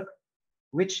network,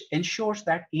 which ensures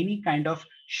that any kind of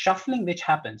shuffling which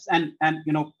happens, and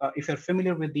if you're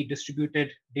familiar with the distributed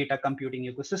data computing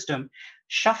ecosystem,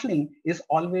 shuffling is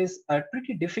always a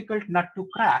pretty difficult nut to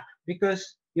crack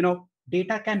because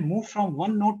data can move from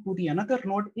one node to the another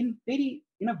node in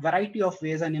a variety of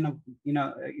ways and in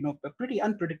a pretty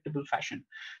unpredictable fashion.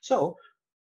 So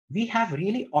we have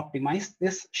really optimized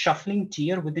this shuffling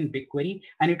tier within BigQuery,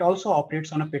 and it also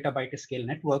operates on a petabyte scale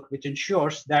network, which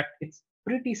ensures that it's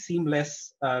pretty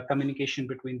seamless communication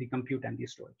between the compute and the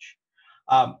storage.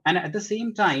 And at the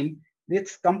same time,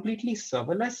 it's completely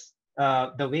serverless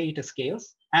the way it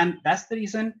scales. And that's the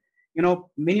reason,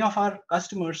 many of our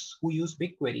customers who use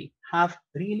BigQuery have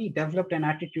really developed an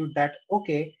attitude that,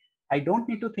 okay, I don't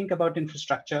need to think about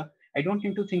infrastructure. I don't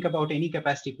need to think about any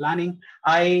capacity planning.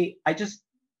 I just,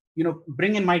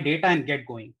 bring in my data and get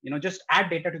going, just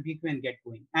add data to BigQuery and get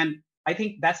going. And I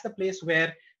think that's the place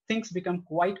where things become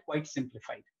quite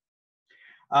simplified.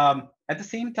 At the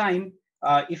same time,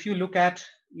 if you look at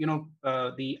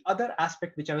the other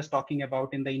aspect which I was talking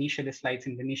about in the initial slides,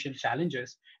 in the initial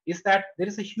challenges, is that there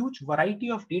is a huge variety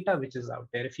of data which is out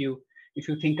there. If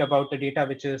you think about the data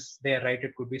which is there, right,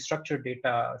 it could be structured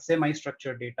data,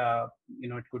 semi-structured data,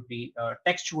 it could be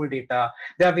textual data.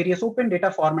 There are various open data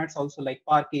formats also like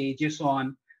Parquet,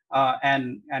 JSON,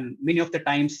 and many of the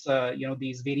times,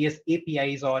 these various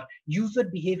APIs or user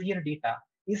behavior data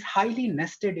is highly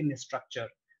nested in a structure,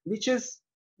 which is,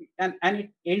 and it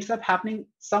ends up happening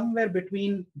somewhere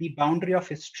between the boundary of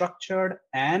structured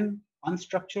and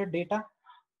unstructured data.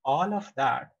 All of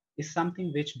that is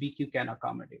something which BQ can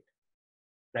accommodate,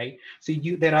 right? So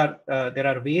there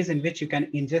are ways in which you can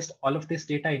ingest all of this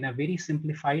data in a very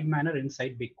simplified manner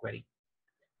inside BigQuery.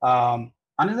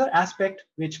 Another aspect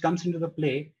which comes into the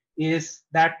play is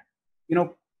that,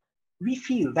 we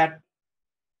feel that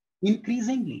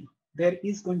increasingly there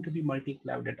is going to be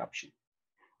multi-cloud adoption.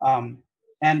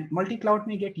 And multi-cloud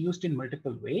may get used in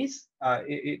multiple ways.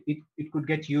 It could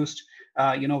get used,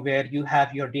 where you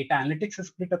have your data analytics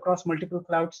split across multiple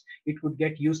clouds. It could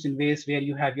get used in ways where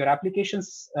you have your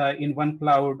applications in one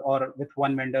cloud or with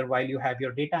one vendor, while you have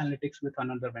your data analytics with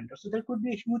another vendor. So there could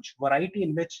be a huge variety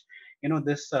in which,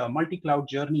 this multi-cloud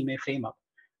journey may frame up.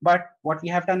 But what we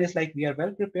have done is we are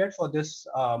well prepared for this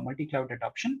multi-cloud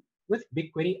adoption with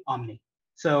BigQuery Omni.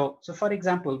 So for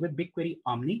example, with BigQuery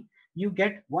Omni, you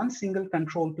get one single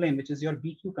control plane, which is your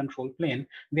BQ control plane,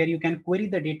 where you can query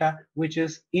the data which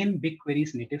is in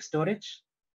BigQuery's native storage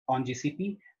on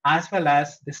GCP, as well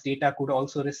as this data could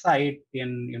also reside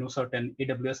in certain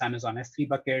AWS Amazon S3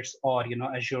 buckets or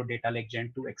Azure Data Lake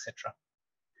Gen 2, etc.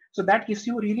 So that gives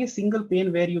you really a single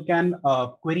pane where you can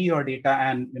query your data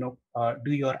and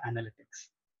do your analytics.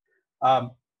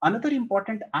 Another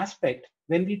important aspect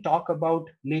when we talk about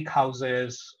lake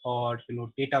houses or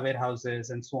data warehouses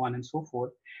and so on and so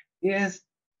forth is,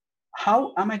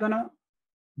 how am I going to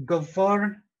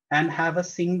govern and have a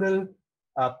single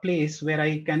place where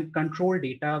I can control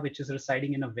data which is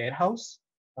residing in a warehouse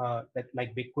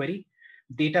like BigQuery,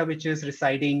 data which is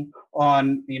residing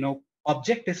on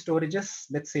object storages,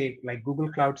 let's say like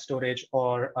Google Cloud Storage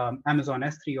or Amazon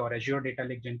S3 or Azure Data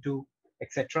Lake Gen 2,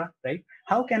 etc. Right?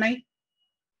 How can I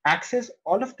access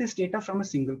all of this data from a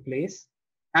single place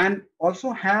and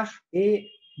also have a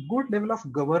good level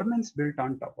of governance built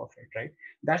on top of it, right?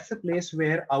 That's the place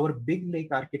where our big lake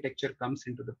architecture comes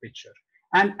into the picture.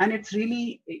 And it's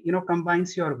really,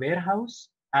 combines your warehouse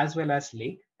as well as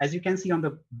lake. As you can see on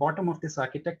the bottom of this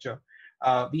architecture,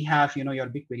 we have, your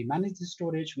BigQuery managed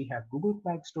storage, we have Google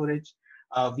Cloud Storage,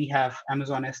 We have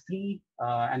Amazon S3,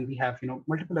 and we have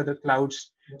multiple other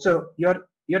clouds. So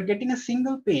you're getting a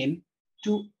single pane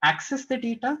to access the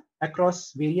data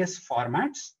across various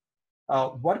formats,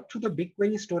 work through the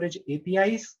BigQuery storage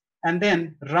APIs, and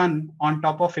then run on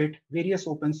top of it various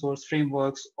open source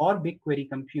frameworks or BigQuery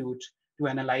compute to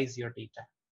analyze your data,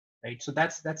 right? So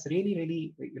that's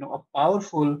really a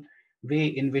powerful way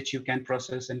in which you can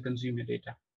process and consume your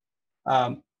data.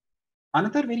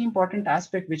 Another very important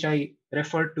aspect which I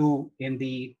referred to in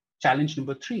the challenge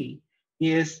number 3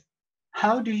 is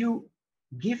how do you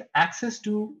give access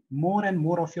to more and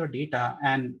more of your data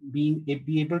and be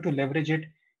able to leverage it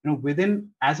within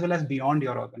as well as beyond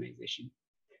your organization.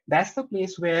 That's the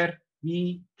place where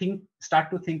we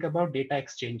start to think about data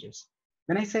exchanges.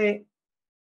 When I say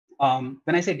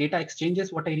data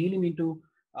exchanges, what I really mean to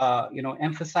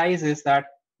emphasize is that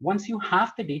once you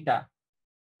have the data,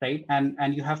 right,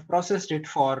 and you have processed it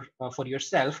for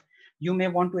yourself, you may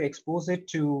want to expose it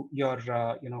to your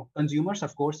consumers.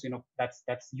 Of course,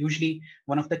 that's usually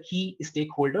one of the key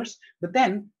stakeholders. But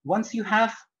then once you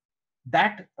have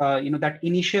that that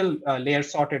initial layer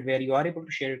sorted, where you are able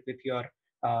to share it with your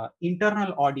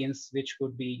internal audience, which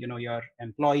could be your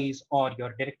employees or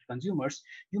your direct consumers,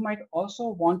 you might also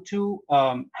want to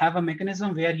have a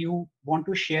mechanism where you want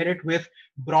to share it with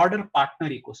broader partner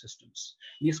ecosystems.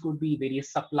 These could be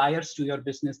various suppliers to your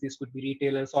business, these could be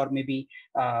retailers, or maybe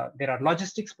there are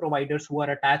logistics providers who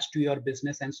are attached to your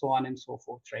business, and so on and so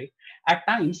forth, right? At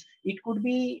times it could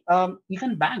be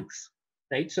even banks,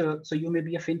 right? So you may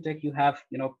be a fintech, you have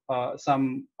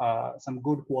some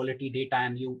good quality data,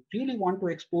 and you really want to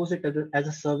expose it as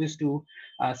a service to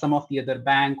some of the other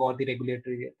bank or the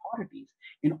regulatory authorities.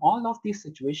 In all of these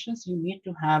situations, you need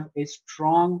to have a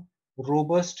strong,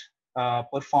 robust,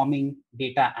 performing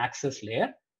data access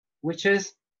layer, which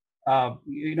is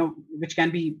which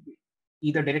can be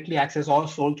either directly accessed or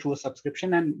sold through a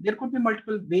subscription. And there could be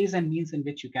multiple ways and means in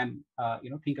which you can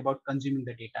think about consuming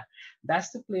the data.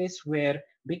 That's the place where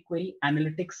BigQuery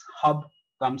Analytics Hub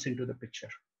comes into the picture,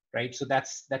 right? So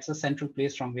that's a central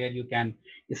place from where you can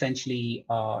essentially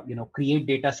create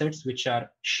data sets which are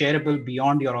shareable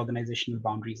beyond your organizational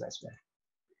boundaries as well.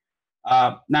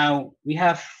 Now, we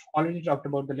have already talked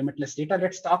about the limitless data.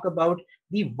 Let's talk about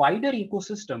the wider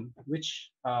ecosystem,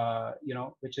 which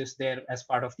which is there as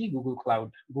part of the Google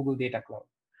Cloud, Google Data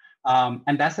Cloud,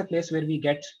 and that's the place where we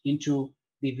get into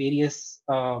the various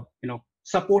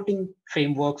supporting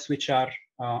frameworks which are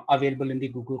available in the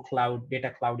Google Cloud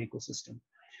Data Cloud ecosystem.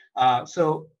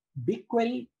 So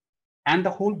BigQuery and the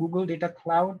whole Google Data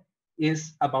Cloud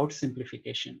is about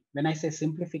simplification. When I say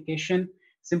simplification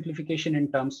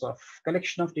in terms of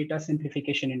collection of data,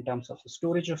 simplification in terms of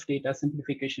storage of data,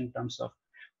 simplification in terms of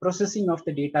processing of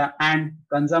the data, and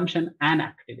consumption and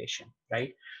activation,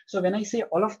 right? So when I say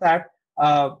all of that,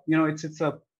 it's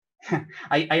a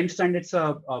I understand it's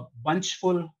a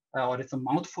bunchful or it's a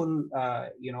mouthful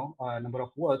number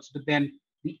of words, but then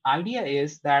the idea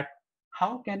is that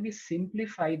how can we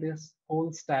simplify this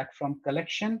whole stack from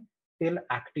collection till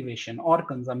activation or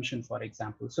consumption, for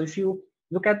example. So if you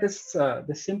look at this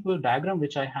simple diagram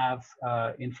which I have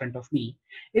in front of me,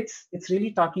 it's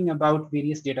really talking about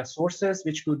various data sources,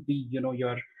 which could be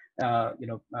your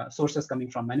sources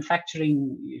coming from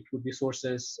manufacturing. It could be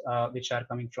sources which are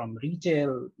coming from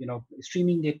retail,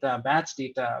 streaming data, batch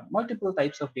data, multiple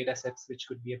types of data sets which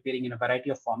could be appearing in a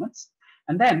variety of formats.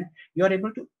 And then you're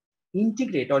able to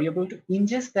integrate, or you're able to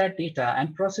ingest that data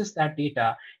and process that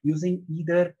data using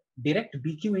either direct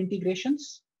BQ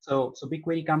integrations. So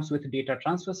BigQuery comes with data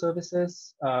transfer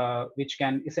services, which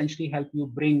can essentially help you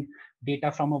bring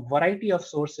data from a variety of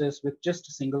sources with just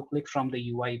a single click from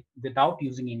the UI without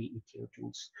using any ETL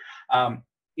tools.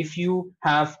 If you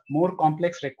have more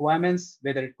complex requirements,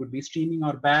 whether it could be streaming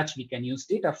or batch, we can use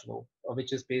Dataflow,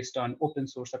 which is based on open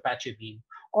source Apache Beam.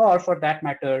 Or for that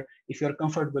matter, if you're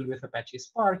comfortable with Apache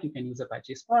Spark, you can use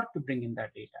Apache Spark to bring in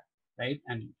that data, right,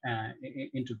 and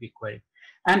into BigQuery.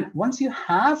 And once you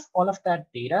have all of that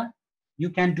data, you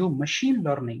can do machine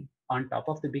learning on top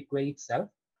of the BigQuery itself.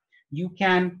 You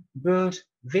can build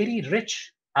very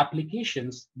rich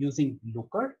applications using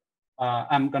Looker.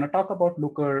 I'm going to talk about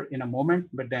Looker in a moment,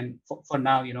 but then for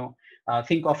now,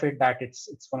 think of it that it's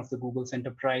one of the Google's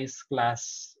enterprise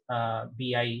class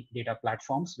BI data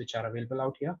platforms which are available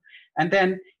out here. And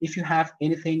then if you have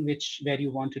anything where you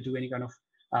want to do any kind of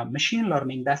machine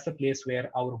learning, that's the place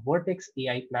where our Vertex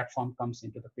AI platform comes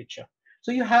into the picture.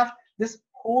 So you have this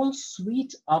whole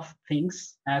suite of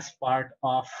things as part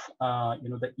of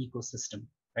the ecosystem,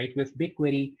 right? With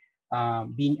BigQuery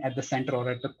being at the center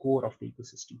or at the core of the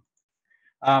ecosystem.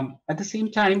 At the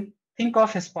same time, think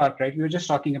of Spark, right? We were just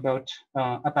talking about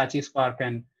Apache Spark,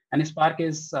 and Spark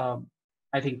is,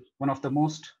 I think, one of the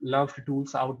most loved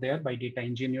tools out there by data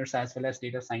engineers as well as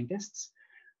data scientists.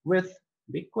 With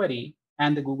BigQuery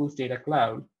and the Google's Data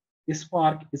Cloud,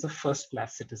 Spark is a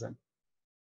first-class citizen.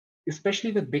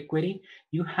 Especially with BigQuery,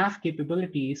 you have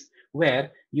capabilities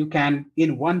where you can,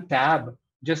 in one tab,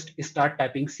 just start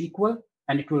typing SQL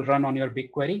and it will run on your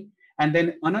BigQuery. And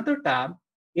then another tab,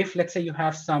 if let's say you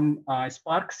have some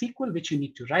Spark SQL which you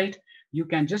need to write, you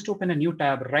can just open a new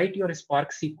tab, write your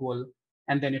Spark SQL,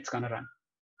 and then it's going to run,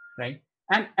 right?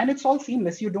 And it's all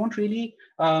seamless. You don't really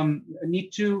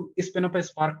need to spin up a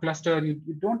Spark cluster. You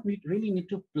don't really need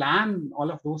to plan all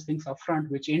of those things upfront,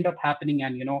 which end up happening.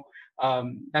 And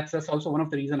that's also one of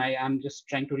the reasons I am just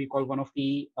trying to recall one of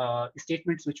the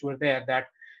statements which were there, that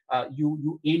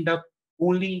you end up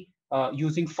only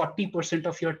using 40%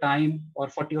 of your time or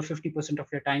 40 or 50% of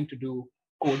your time to do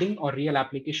coding or real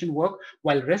application work,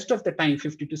 while rest of the time,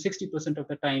 50 to 60% of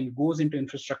the time, goes into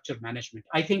infrastructure management.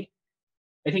 I think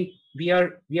we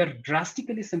are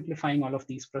drastically simplifying all of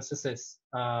these processes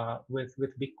with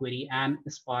BigQuery and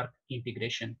Spark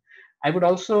integration. I would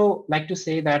also like to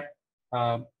say that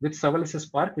with serverless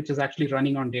Spark, which is actually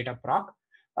running on Dataproc,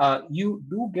 you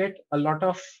do get a lot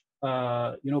of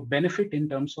benefit in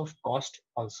terms of cost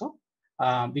also,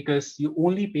 because you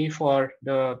only pay for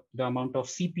the amount of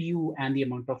CPU and the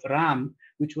amount of RAM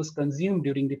which was consumed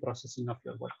during the processing of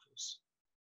your workflows.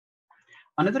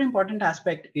 Another important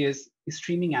aspect is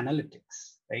streaming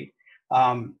analytics, right?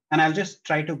 And I'll just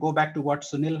try to go back to what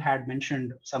Sunil had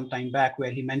mentioned some time back,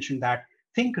 where he mentioned that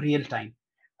think real time.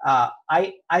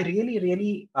 I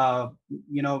really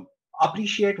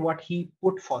appreciate what he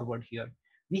put forward here.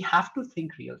 We have to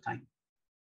think real time,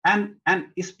 and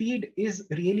speed is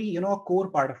really a core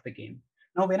part of the game.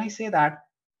 Now, when I say that,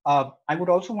 I would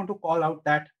also want to call out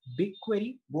that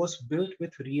BigQuery was built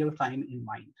with real time in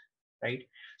mind, right?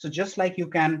 So just like you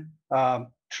can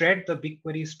thread the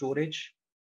BigQuery storage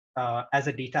as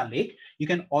a data lake, you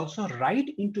can also write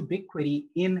into BigQuery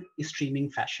in a streaming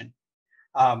fashion.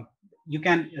 You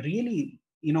can really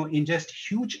ingest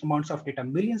huge amounts of data,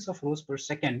 millions of rows per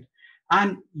second,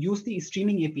 and use the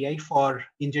streaming API for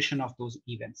ingestion of those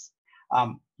events.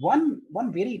 One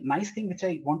very nice thing which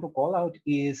I want to call out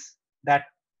is that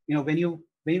when you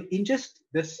ingest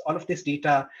all of this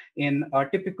data in a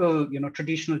typical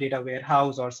traditional data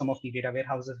warehouse, or some of the data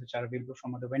warehouses which are available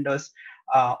from other vendors,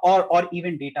 or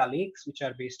even data lakes which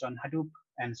are based on Hadoop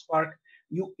and Spark,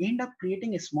 you end up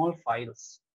creating small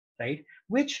files, right?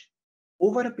 Which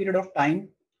over a period of time,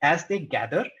 as they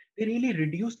gather, they really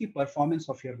reduce the performance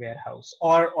of your warehouse,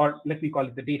 or let me call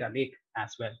it the data lake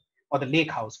as well, or the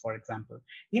lake house, for example.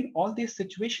 In all these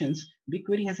situations,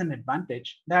 BigQuery has an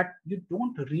advantage that you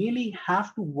don't really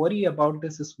have to worry about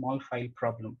this small file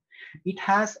problem. It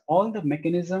has all the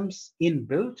mechanisms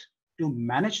inbuilt to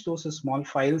manage those small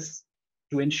files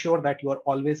to ensure that you are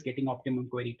always getting optimum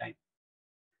query time.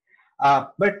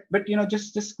 But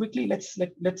just quickly,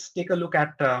 let's take a look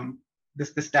at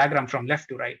this diagram from left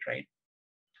to right, right?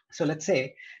 So let's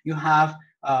say you have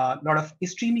a lot of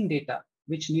streaming data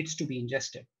which needs to be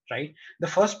ingested, right? The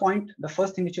first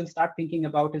thing which you'll start thinking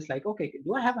about is like, okay,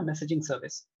 do I have a messaging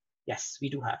service? Yes, we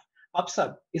do have.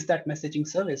 PubSub is that messaging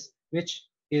service which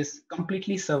is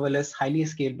completely serverless, highly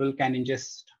scalable, can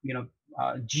ingest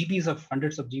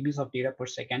hundreds of GBs of data per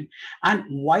second. And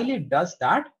while it does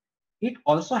that, it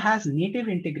also has native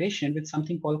integration with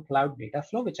something called Cloud Data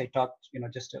Flow, which I talked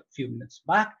just a few minutes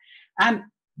back. And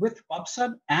with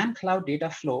PubSub and Cloud Data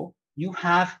Flow, you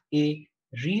have a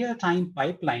real-time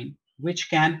pipeline which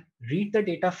can read the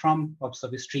data from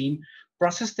PubSub stream,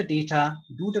 process the data,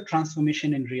 do the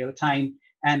transformation in real time,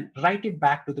 and write it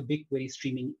back to the BigQuery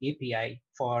streaming API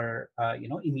for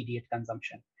immediate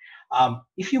consumption.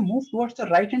 If you move towards the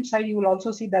right-hand side, you will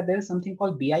also see that there is something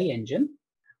called BI Engine.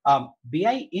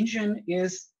 BI Engine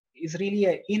is really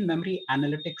an in-memory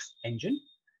analytics engine,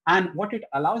 and what it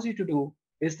allows you to do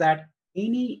is that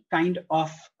any kind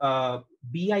of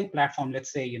BI platform,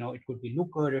 let's say, it could be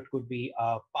Looker, it could be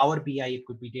Power BI, it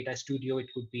could be Data Studio, it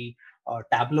could be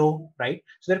Tableau, right?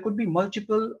 So there could be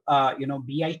multiple,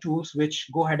 BI tools which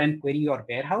go ahead and query your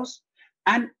warehouse.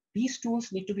 And these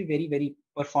tools need to be very, very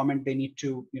performant. They need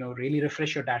to, really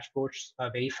refresh your dashboards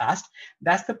very fast.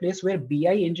 That's the place where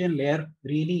BI engine layer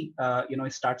really,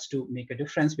 starts to make a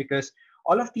difference, because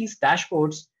all of these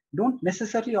dashboards don't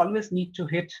necessarily always need to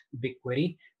hit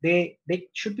BigQuery. They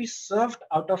should be served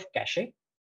out of cache,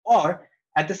 or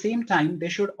At the same time, they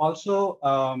should also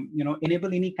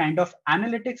enable any kind of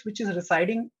analytics which is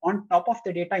residing on top of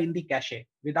the data in the cache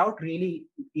without really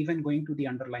even going to the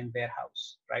underlying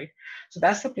warehouse, right? So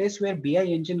that's the place where BI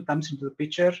engine comes into the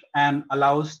picture and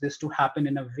allows this to happen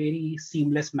in a very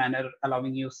seamless manner,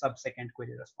 allowing you sub-second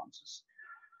query responses.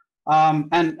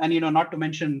 And not to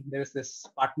mention there's this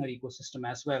partner ecosystem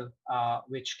as well,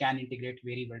 which can integrate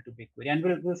very well to BigQuery.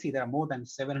 And we'll see there are more than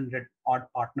 700 odd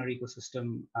partner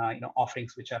ecosystem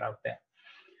offerings which are out there.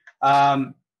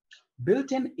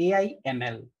 Built-in AI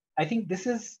ML. I think this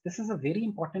is a very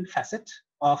important facet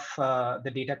of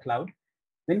the data cloud.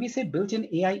 When we say built-in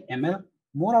AI ML,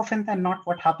 more often than not,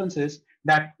 what happens is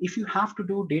that if you have to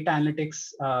do data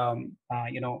analytics,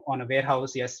 on a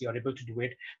warehouse, yes, you're able to do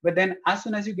it. But then as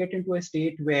soon as you get into a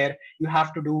state where you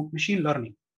have to do machine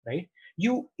learning, right,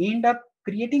 you end up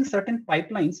creating certain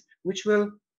pipelines which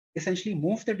will essentially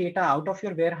move the data out of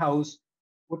your warehouse,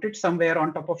 put it somewhere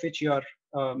on top of which your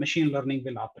machine learning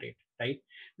will operate, right?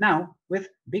 Now, with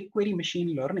BigQuery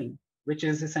machine learning, which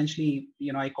is essentially,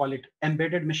 I call it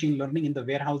embedded machine learning in the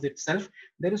warehouse itself,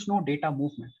 there is no data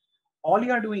movement. All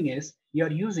you are doing is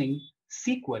you're using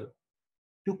SQL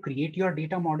to create your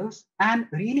data models and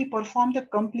really perform the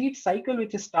complete cycle,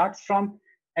 which starts from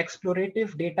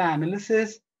explorative data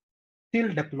analysis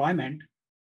till deployment,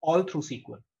 all through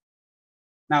SQL.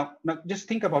 Now just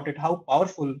think about it, how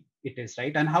powerful it is,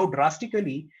 right? And how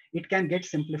drastically it can get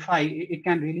simplified. It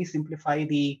can really simplify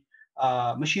the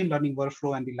machine learning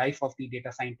workflow and the life of the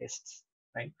data scientists,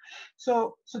 right?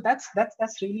 So that's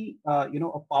really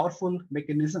a powerful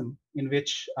mechanism in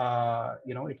which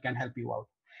it can help you out.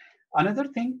 Another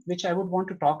thing which I would want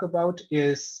to talk about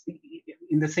is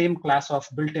in the same class of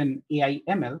built-in AI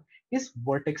ML is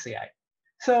Vertex AI.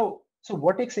 So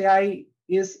Vertex AI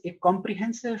is a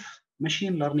comprehensive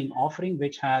machine learning offering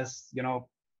which has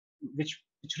which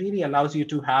really allows you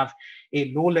to have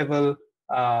a low level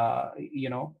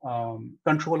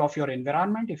control of your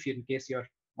environment if you, in case you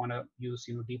want to use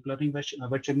deep learning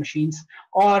virtual machines,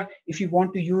 or if you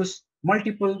want to use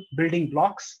multiple building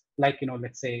blocks like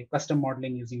let's say custom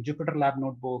modeling using Jupyter Lab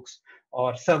notebooks,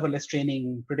 or serverless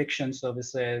training, prediction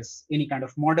services, any kind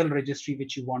of model registry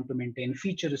which you want to maintain,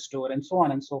 feature restore, and so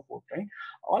on and so forth, right?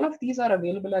 All of these are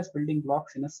available as building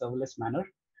blocks in a serverless manner.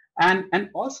 And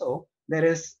also there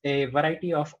is a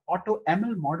variety of auto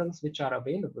ML models which are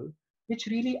available, which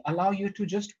really allow you to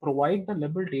just provide the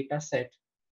label data set,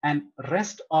 and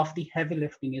rest of the heavy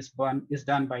lifting is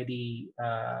done by the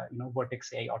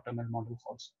Vertex AI AutoML models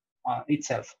also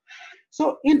itself.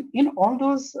 So in all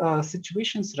those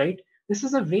situations, right, this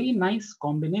is a very nice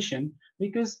combination,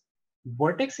 because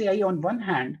Vertex AI on one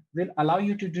hand will allow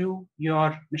you to do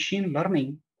your machine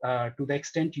learning to the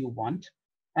extent you want,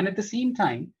 and at the same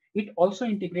time it also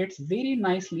integrates very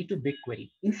nicely to BigQuery.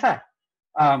 In fact,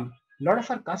 a lot of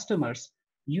our customers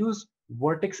use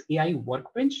Vertex AI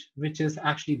Workbench, which is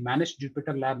actually managed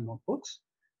Jupyter Lab notebooks,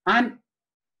 and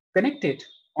connect it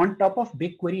on top of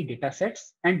BigQuery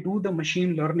datasets and do the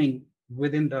machine learning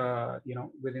within the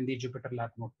within the Jupyter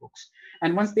Lab notebooks.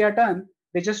 And once they are done,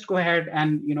 they just go ahead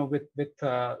and with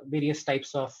various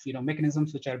types of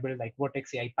mechanisms which are built like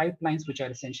Vertex AI pipelines, which are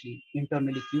essentially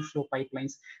internally Kubeflow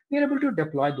pipelines, they're able to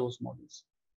deploy those models.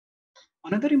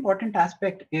 Another important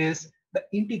aspect is the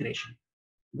integration.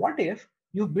 What if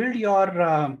you build your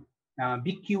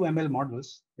BigQML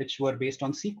models, which were based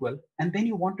on SQL, and then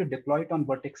you want to deploy it on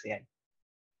Vertex AI?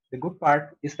 The good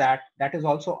part is that that is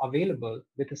also available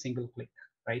with a single click,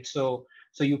 right? So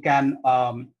you can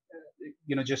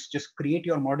just create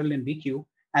your model in BQ,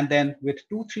 and then with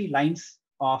 2-3 lines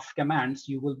of commands,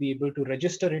 you will be able to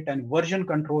register it and version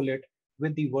control it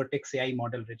with the Vertex AI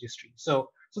model registry. So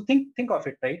think of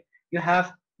it, right? You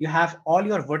have all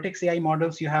your Vertex AI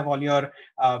models, you have all your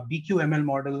BQML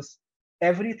models,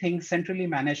 everything centrally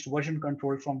managed, version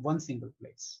controlled from one single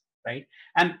place, right?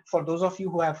 And for those of you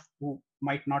who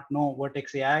might not know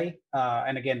Vertex AI,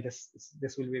 and again,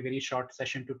 this will be a very short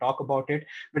session to talk about it,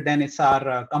 but then it's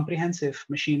our comprehensive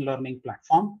machine learning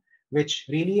platform, which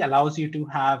really allows you to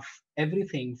have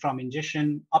everything from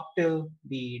ingestion up till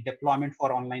the deployment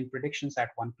for online predictions at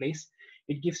one place.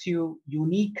 It gives you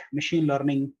unique machine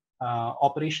learning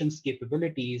operations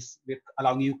capabilities, with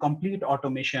allowing you complete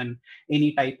automation,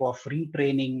 any type of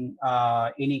retraining,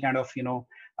 any kind of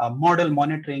model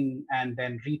monitoring, and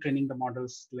then retraining the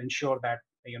models to ensure that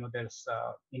there's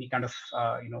any kind of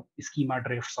schema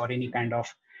drifts or any kind of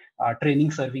training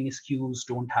serving skews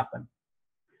don't happen.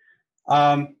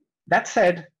 That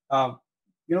said,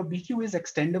 BQ is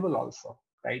extendable also.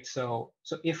 right? So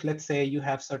if let's say you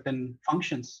have certain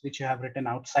functions which you have written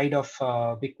outside of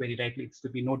BigQuery, right? It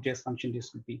could be Node.js function, this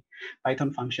could be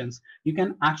Python functions. You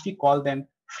can actually call them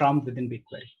from within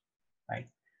BigQuery, right?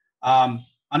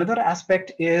 Another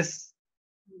aspect is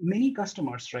many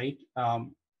customers, right?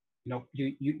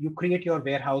 You create your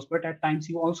warehouse, but at times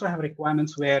you also have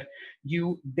requirements where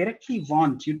you directly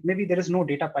want, maybe there is no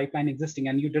data pipeline existing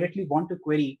and you directly want to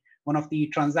query one of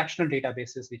the transactional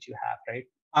databases which you have, right?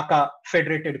 aka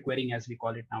federated querying, as we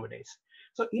call it nowadays.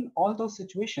 So in all those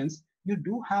situations, you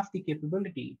do have the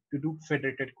capability to do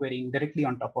federated querying directly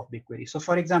on top of BigQuery. So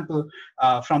for example,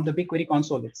 from the BigQuery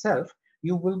console itself,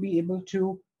 you will be able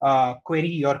to query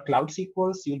your Cloud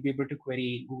SQLs. You'll be able to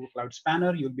query Google Cloud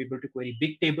Spanner. You'll be able to query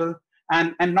Bigtable.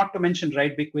 And not to mention,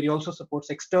 right, BigQuery also supports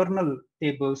external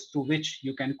tables to which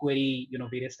you can query,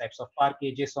 various types of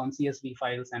Parquet, JSON, CSV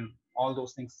files, and all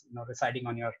those things, residing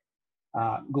on your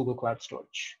Google Cloud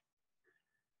Storage.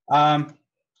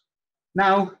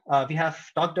 Now we have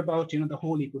talked about, the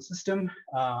whole ecosystem.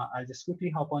 I'll just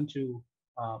quickly hop on to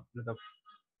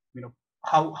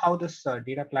how this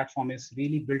data platform is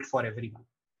really built for everyone.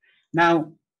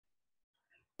 Now,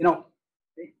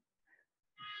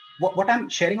 what I'm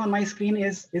sharing on my screen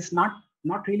is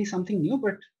not really something new,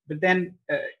 but then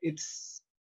it's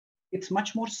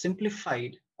much more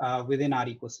simplified within our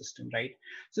ecosystem, right?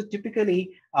 So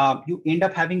typically, you end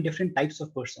up having different types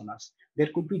of personas. There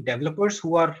could be developers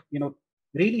who are,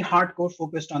 really hardcore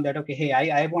focused on that. Okay, hey,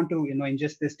 I want to,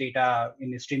 ingest this data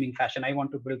in a streaming fashion. I want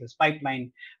to build this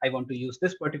pipeline. I want to use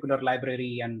this particular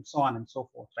library, and so on and so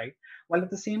forth, right? While at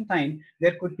the same time,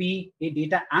 there could be a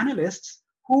data analysts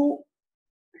who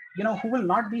will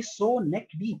not be so neck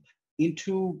deep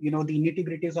into the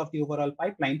nitty-gritties of the overall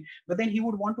pipeline, but then he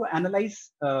would want to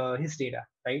analyze his data,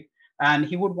 right? And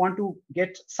he would want to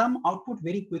get some output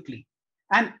very quickly.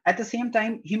 And at the same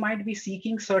time, he might be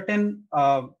seeking certain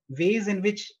ways in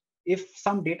which, if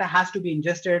some data has to be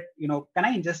ingested, can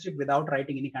I ingest it without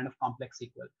writing any kind of complex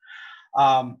SQL?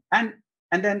 And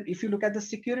then if you look at the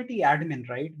security admin,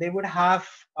 right, they would have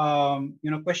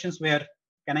questions where,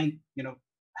 can I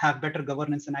have better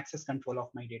governance and access control of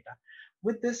my data?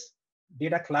 With this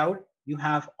data cloud, you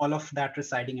have all of that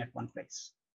residing at one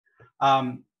place.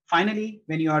 Finally,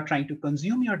 when you are trying to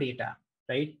consume your data,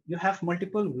 right, you have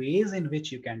multiple ways in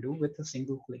which you can do with a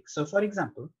single click. So for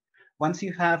example, once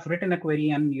you have written a query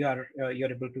and you're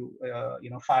able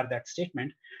to fire that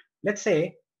statement, let's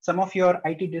say some of your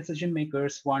IT decision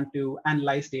makers want to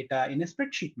analyze data in a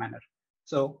spreadsheet manner.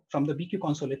 So from the BQ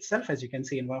console itself, as you can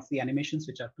see in one of the animations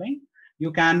which are playing,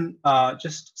 you can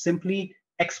just simply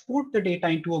export the data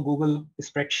into a Google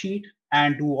spreadsheet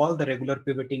and do all the regular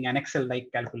pivoting and Excel-like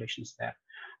calculations there.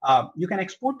 You can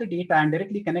export the data and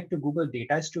directly connect to Google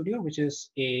Data Studio, which is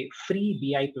a free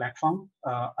BI platform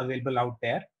available out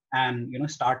there, and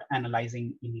start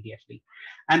analyzing immediately.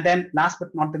 And then last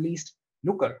but not the least,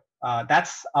 Looker.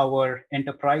 That's our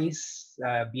enterprise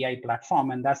BI platform,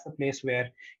 and that's the place where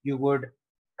you would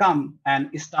come and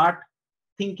start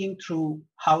thinking through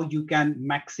how you can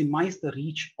maximize the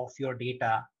reach of your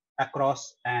data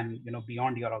across and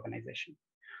beyond your organization.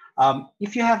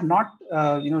 If you have not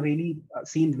really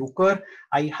seen Looker,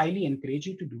 I highly encourage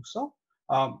you to do so,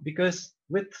 because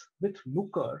with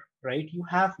Looker, right, you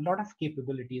have a lot of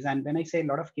capabilities. And when I say a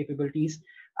lot of capabilities,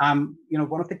 one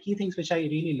of the key things which I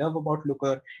really love about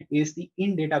Looker is the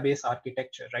in-database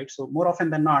architecture, right? So more often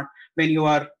than not, when you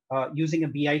are using a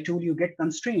BI tool, you get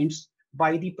constraints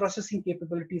by the processing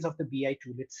capabilities of the BI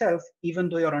tool itself, even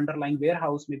though your underlying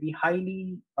warehouse may be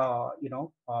highly, highly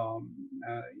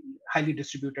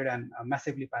distributed and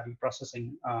massively parallel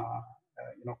processing,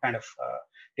 kind of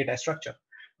data structure.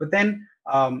 But then,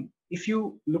 if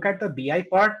you look at the BI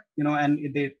part,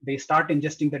 and they start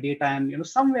ingesting the data, and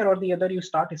somewhere or the other you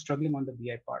start struggling on the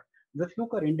BI part. With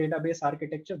Looker in database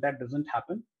architecture, that doesn't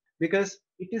happen, because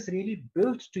it is really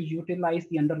built to utilize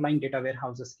the underlying data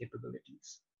warehouse's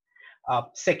capabilities.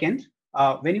 Second,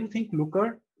 when you think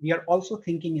Looker, we are also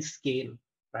thinking scale,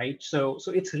 right? So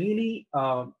it's really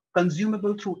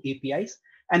consumable through APIs,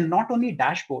 and not only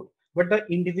dashboard, but the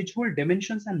individual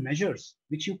dimensions and measures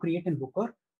which you create in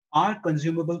Looker are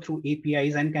consumable through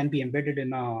APIs and can be embedded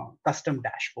in a custom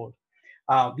dashboard.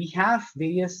 We have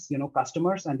various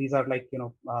customers, and these are like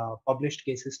published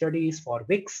case studies for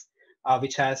Wix,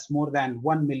 which has more than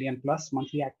 1 million plus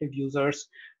monthly active users.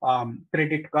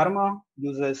 Credit Karma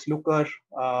uses Looker,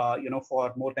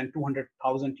 for more than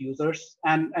 200,000 users,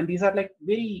 and these are like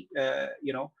very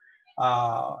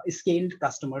scaled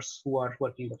customers who are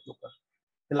working with Looker.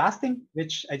 The last thing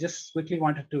which I just quickly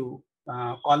wanted to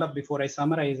call up before I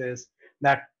summarize is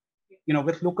that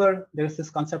with Looker, there's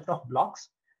this concept of blocks.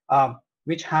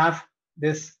 which have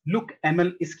this look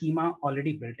ML schema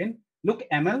already built in. Look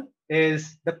ML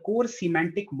is the core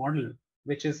semantic model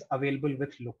which is available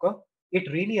with Looker.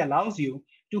 It really allows you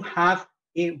to have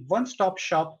a one-stop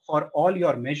shop for all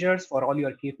your measures, for all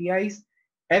your KPIs,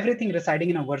 everything residing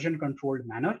in a version controlled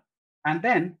manner. And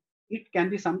then it can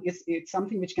be it's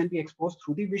something which can be exposed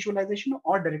through the visualization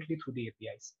or directly through the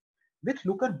APIs. With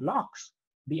Looker blocks,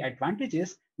 the advantage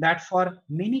is that for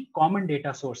many common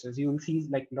data sources, you will see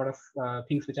like a lot of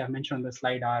things which I've mentioned on the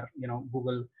slide are,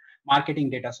 Google marketing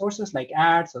data sources like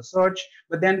ads or search,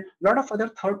 but then a lot of other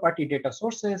third-party data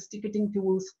sources, ticketing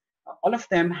tools, all of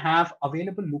them have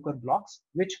available Looker blocks,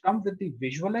 which come with the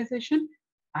visualization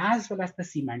as well as the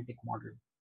semantic model,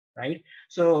 right?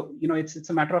 So, it's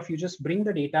a matter of you just bring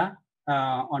the data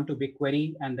onto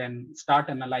BigQuery and then start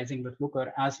analyzing with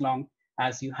Looker as long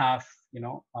as you have,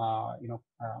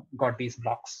 got these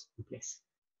blocks in place.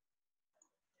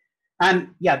 And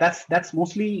yeah, that's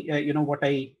mostly, what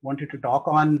I wanted to talk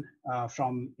on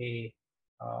from a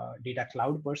data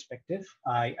cloud perspective.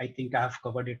 I think I've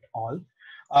covered it all,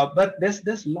 but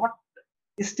there's lot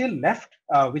is still left,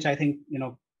 which I think,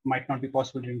 might not be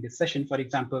possible during this session. For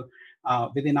example,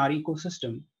 within our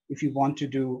ecosystem, if you want to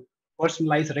do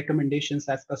personalized recommendations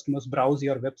as customers browse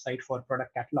your website for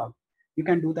product catalog, you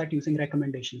can do that using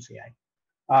recommendations AI.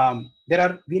 There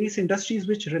are various industries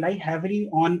which rely heavily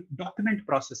on document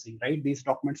processing, right? These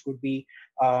documents could be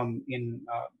in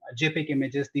JPEG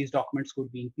images, these documents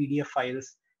could be in PDF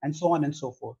files, and so on and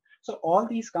so forth. So all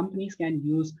these companies can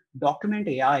use document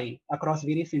AI across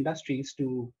various industries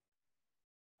to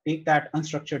take that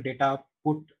unstructured data,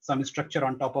 put some structure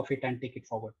on top of it, and take it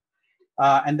forward.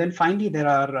 And then finally, there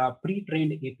are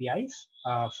pre-trained APIs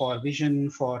for vision,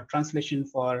 for translation,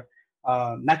 for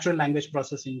natural language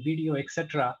processing, video,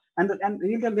 etc. And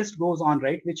the list goes on,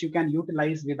 right? Which you can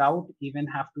utilize without even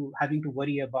having to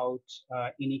worry about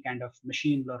any kind of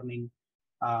machine learning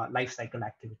lifecycle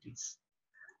activities.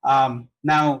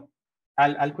 Now,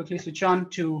 I'll quickly switch on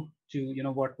to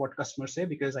what customers say,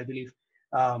 because I believe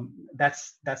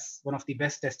that's one of the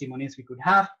best testimonies we could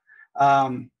have.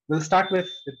 We'll start with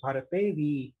Bharat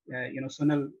Pay.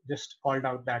 Sunil just called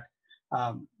out that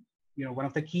one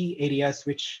of the key areas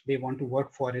which they want to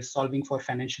work for is solving for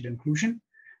financial inclusion,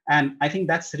 and I think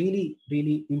that's really,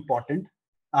 really important.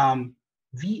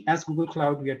 We as Google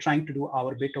Cloud, we are trying to do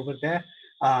our bit over there.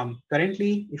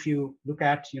 Currently, if you look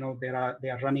at, they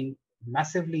are running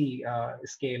massively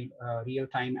scale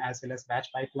real-time as well as batch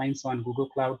pipelines on Google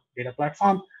Cloud Data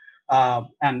Platform.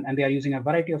 And they are using a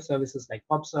variety of services like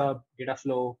PubSub,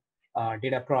 Dataflow,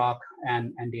 Dataproc,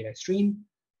 and DataStream.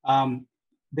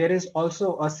 There is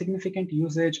also a significant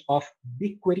usage of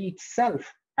BigQuery itself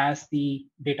as the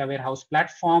data warehouse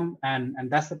platform, and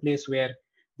that's the place where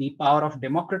the power of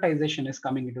democratization is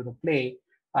coming into the play,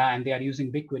 and they are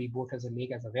using BigQuery both as a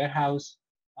lake, as a warehouse.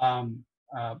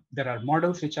 There are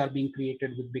models which are being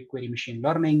created with BigQuery machine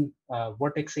learning,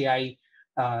 Vertex AI,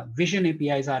 Vision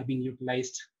APIs are being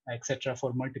utilized, etc.,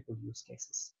 for multiple use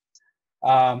cases.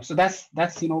 So that's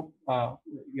a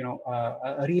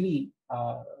really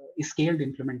scaled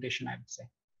implementation, I would say.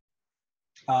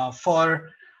 For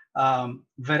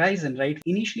Verizon, right?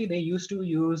 Initially, they used to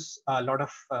use a lot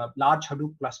of large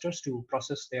Hadoop clusters to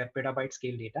process their petabyte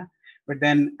scale data, but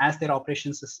then as their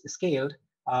operations is scaled,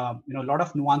 a lot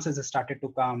of nuances started to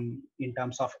come in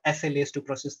terms of SLAs to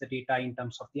process the data, in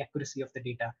terms of the accuracy of the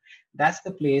data. That's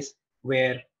the place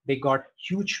where they got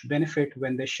huge benefit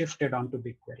when they shifted onto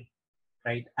BigQuery,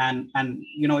 right? And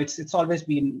it's always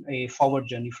been a forward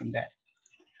journey from there.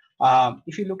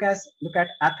 If you look at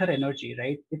Ather Energy,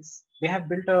 right? They have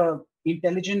built a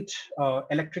intelligent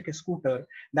electric scooter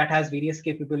that has various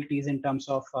capabilities in terms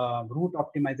of route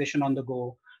optimization on the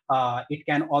go. It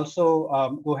can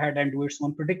also go ahead and do its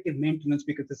own predictive maintenance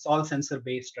because it's all sensor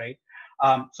based, right?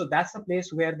 So that's the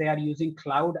place where they are using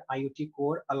Cloud IoT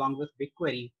Core along with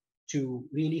BigQuery to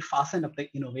really fasten up the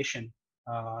innovation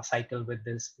cycle with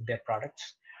their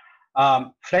products.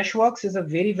 Freshworks is a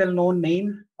very well-known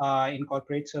name in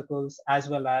corporate circles as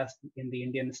well as in the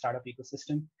Indian startup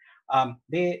ecosystem.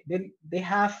 They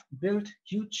have built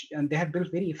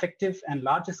very effective and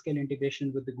large-scale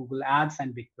integration with the Google Ads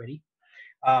and BigQuery.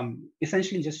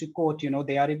 Essentially, just to quote,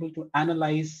 they are able to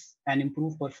analyze and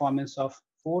improve performance of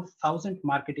 4,000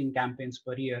 marketing campaigns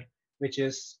per year, which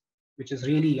is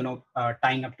really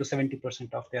tying up to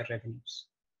 70% of their revenues.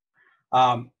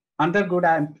 Another good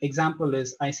example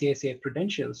is ICICI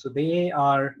Prudential. So they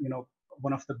are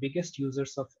one of the biggest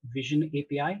users of Vision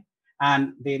API,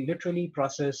 and they literally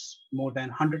process more than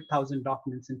 100,000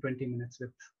 documents in 20 minutes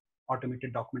with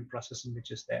automated document processing,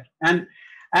 which is there. And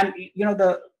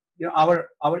our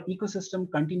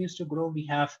ecosystem continues to grow. We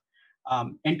have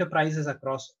enterprises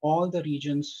across all the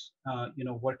regions,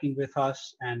 working with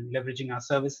us and leveraging our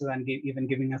services, and even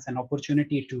giving us an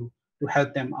opportunity to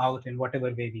help them out in whatever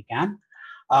way we can.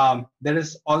 There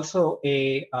is also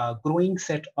a growing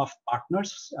set of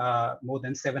partners, more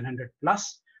than 700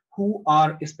 plus, who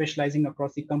are specializing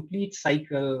across the complete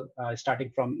cycle,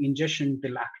 starting from ingestion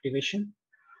till activation.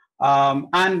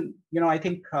 And I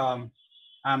think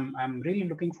I'm really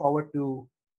looking forward to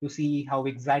see how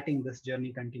exciting this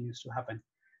journey continues to happen.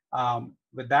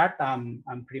 With that, I'm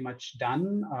pretty much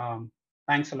done.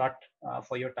 Thanks a lot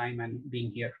for your time and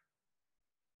being here.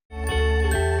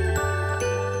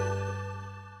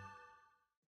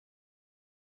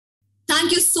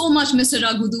 Thank you so much, Mr.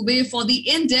 Raghu Dubey, for the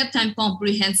in-depth and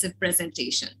comprehensive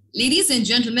presentation. Ladies and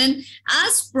gentlemen,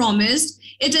 as promised,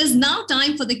 it is now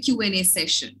time for the Q&A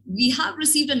session. We have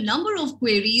received a number of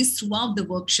queries throughout the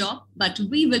workshop, but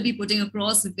we will be putting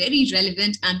across very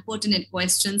relevant and pertinent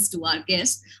questions to our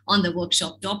guests on the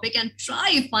workshop topic and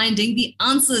try finding the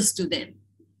answers to them.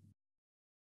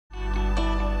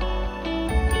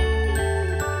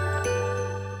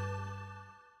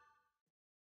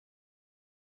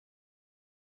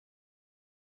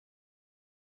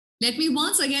 Let me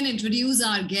once again introduce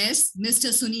our guests, Mr.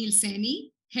 Sunil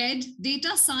Saini, Head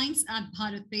Data Science at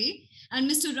BharatPay, and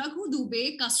Mr. Raghu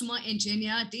Dubey, Customer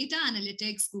Engineer, Data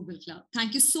Analytics, Google Cloud.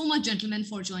 Thank you so much, gentlemen,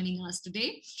 for joining us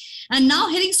today. And now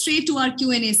heading straight to our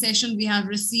Q&A session, we have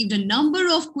received a number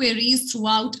of queries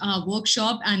throughout our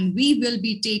workshop, and we will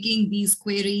be taking these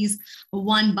queries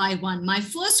one by one. My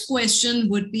first question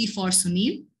would be for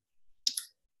Sunil.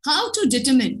 How to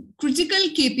determine critical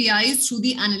KPIs through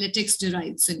the analytics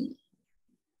derived, Sunil?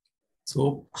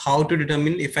 So how to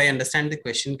determine, if I understand the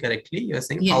question correctly, you're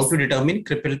saying yes, how to determine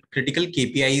critical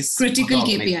KPIs? Critical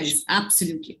KPIs,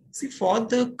 absolutely. See, for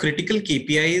the critical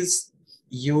KPIs,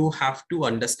 you have to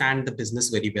understand the business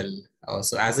very well.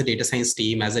 So as a data science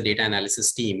team, as a data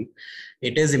analysis team,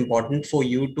 it is important for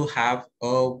you to have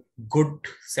a good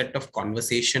set of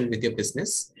conversation with your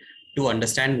business to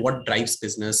understand what drives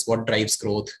business, what drives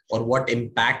growth, or what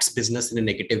impacts business in a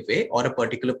negative way, or a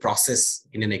particular process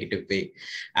in a negative way,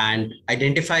 and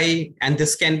identify. And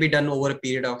this can be done over a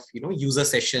period of user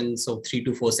sessions, so 3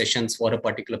 to 4 sessions for a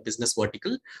particular business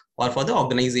vertical or for the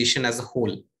organization as a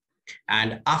whole.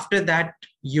 And after that,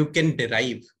 you can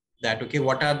derive that, okay,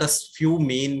 what are the few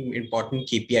main important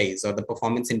KPIs or the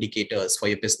performance indicators for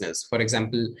your business? For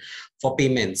example, for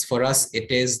payments, for us,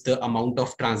 it is the amount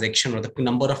of transaction or the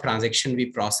number of transactions we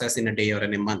process in a day or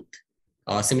in a month.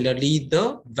 Similarly,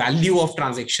 the value of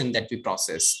transaction that we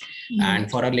process. And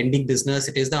for our lending business,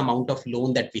 it is the amount of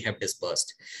loan that we have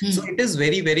disbursed. So it is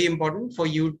very, very important for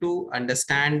you to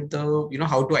understand the,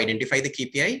 how to identify the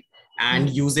KPI and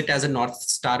use it as a North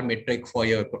Star metric for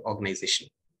your organization.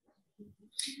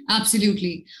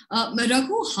 Absolutely.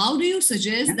 Raghu, how do you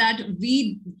suggest that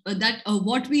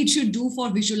what we should do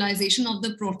for visualization of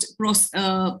the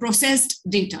processed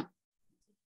data?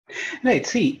 Right.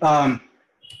 See,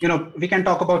 we can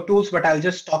talk about tools, but I'll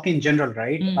just talk in general,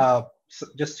 right? So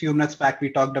just a few minutes back, we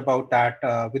talked about that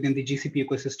within the GCP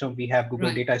ecosystem, we have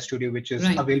Google Data Studio, which is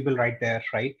available right there,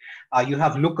 right? You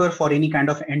have Looker for any kind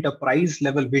of enterprise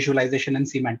level visualization and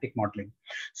semantic modeling.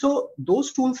 So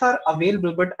those tools are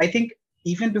available, but I think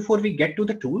even before we get to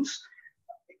the tools,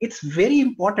 it's very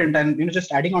important. And,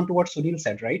 just adding on to what Sunil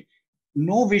said, right?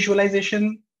 No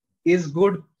visualization is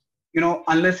good,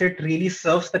 unless it really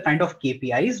serves the kind of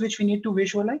KPIs which we need to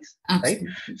visualize, right?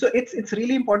 So it's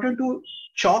really important to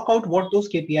chalk out what those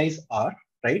KPIs are,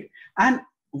 right? And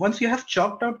once you have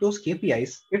chalked out those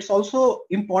KPIs, it's also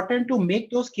important to make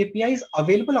those KPIs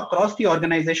available across the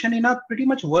organization in a pretty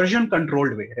much version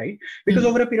controlled way, right? Because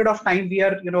over a period of time, we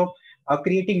are,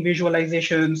 creating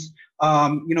visualizations.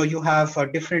 You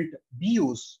have different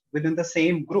BUs within the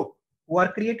same group who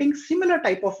are creating similar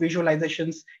type of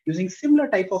visualizations using similar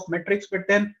type of metrics, but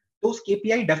then those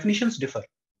KPI definitions differ.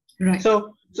 Right.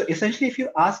 So essentially, if you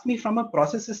ask me from a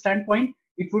process standpoint,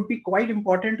 it would be quite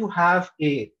important to have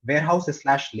a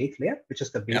warehouse/lake layer, which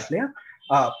is the base layer.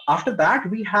 After that,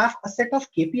 we have a set of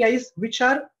KPIs which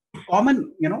are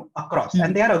common, across,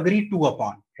 and they are agreed to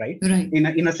upon, right?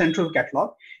 In a central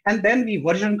catalog. And then we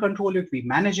version control it, we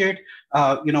manage it.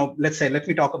 Let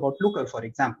me talk about Looker, for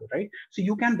example, right? So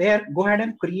you can there go ahead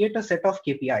and create a set of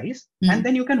KPIs, and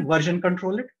then you can version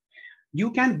control it.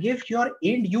 You can give your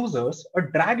end users a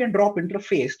drag and drop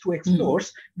interface through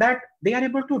Explores that they are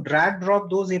able to drag drop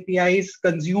those APIs,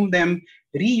 consume them,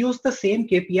 reuse the same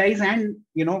KPIs, and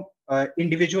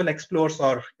individual Explores,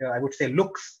 or I would say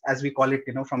looks, as we call it,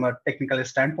 from a technical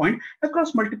standpoint,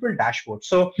 across multiple dashboards.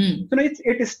 So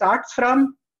it starts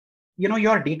from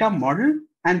your data model,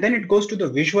 and then it goes to the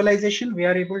visualization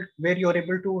where you're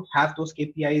able to have those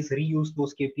KPIs, reuse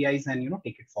those KPIs, and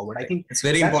take it forward. I think it's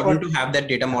very important to have that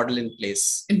data model in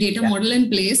place. Model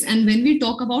in place. And when we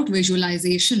talk about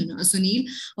visualization, Sunil,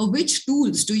 which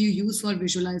tools do you use for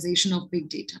visualization of big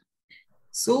data?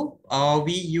 So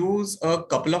we use a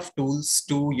couple of tools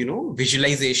to,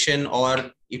 visualization,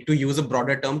 or to use a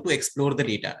broader term, to explore the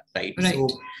data, right? So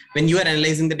when you are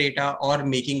analyzing the data or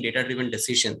making data-driven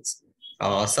decisions,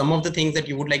 some of the things that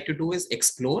you would like to do is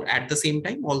explore, at the same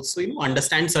time also,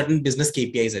 understand certain business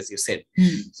KPIs, as you said.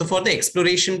 So for the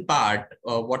exploration part,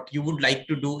 what you would like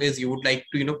to do is you would like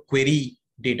to, query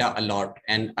data a lot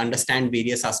and understand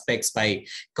various aspects by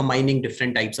combining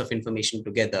different types of information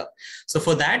together. So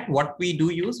for that, what we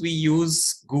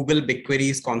use Google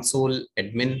BigQuery's console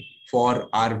admin for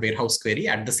our warehouse query.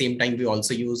 At the same time, we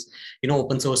also use,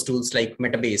 open source tools like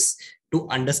Metabase to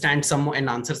understand and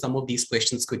answer some of these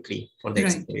questions quickly for the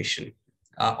exploration.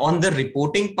 On the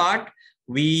reporting part,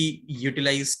 we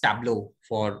utilize Tableau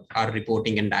for our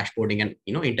reporting and dashboarding and,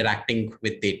 interacting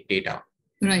with the data.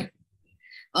 Right.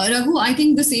 Raghu, I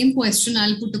think the same question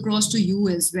I'll put across to you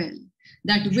as well.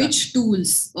 That which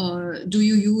tools do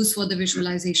you use for the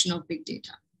visualization of big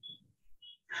data?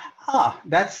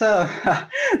 That's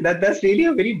that's really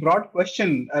a very broad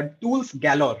question. Tools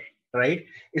galore, right?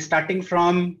 Starting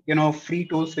from free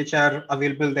tools which are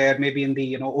available there, maybe in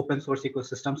the open source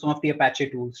ecosystem. Some of the Apache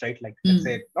tools, right? Like let's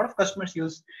say a lot of customers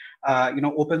use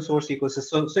open source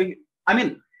ecosystem. So I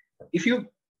mean,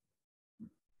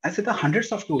 I said the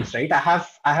hundreds of tools, right? I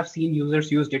have seen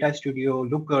users use Data Studio,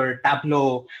 Looker,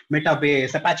 Tableau,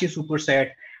 Metabase, Apache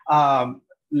Superset.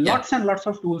 Lots and lots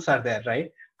of tools are there,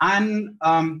 right? And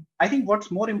I think what's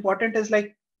more important is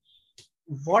like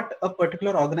what a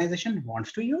particular organization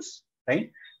wants to use,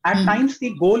 right? At times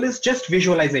the goal is just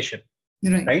visualization,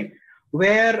 right?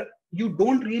 Where you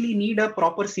don't really need a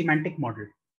proper semantic model,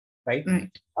 right?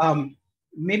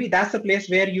 Maybe that's the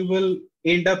place where you will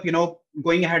end up,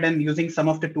 going ahead and using some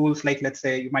of the tools, like let's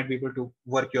say you might be able to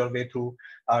work your way through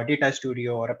Data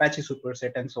Studio or Apache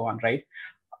Superset and so on, right?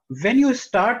 When you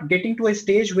start getting to a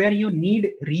stage where you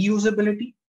need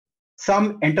reusability,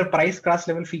 some enterprise class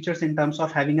level features in terms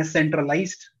of having a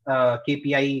centralized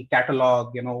KPI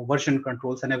catalog, version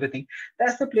controls and everything,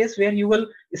 that's the place where you will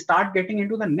start getting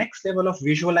into the next level of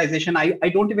visualization. I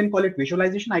don't even call it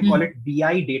visualization, I call it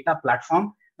BI data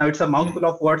platform. Now it's a mouthful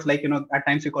of words, like, at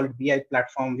times we call it BI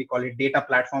platform, we call it data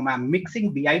platform. I'm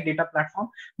mixing BI data platform,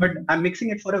 but I'm mixing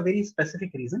it for a very specific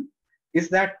reason, is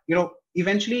that,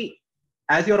 eventually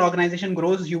as your organization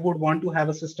grows, you would want to have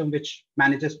a system which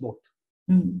manages both.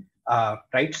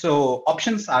 Right? So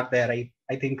options are there.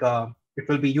 I think it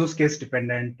will be use case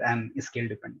dependent and scale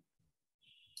dependent.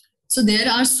 So there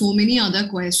are so many other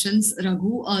questions,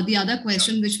 Raghu. The other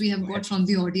question which we have got from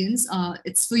the audience,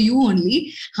 it's for you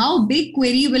only. How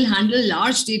BigQuery will handle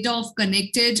large data of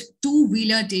connected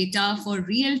two-wheeler data for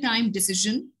real-time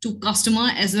decision to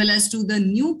customer as well as to the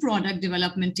new product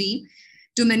development team,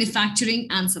 to manufacturing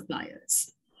and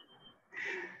suppliers?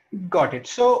 Got it.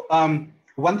 So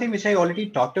one thing which I already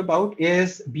talked about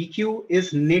is BQ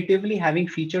is natively having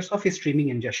features of streaming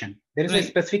ingestion. There is a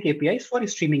specific APIs for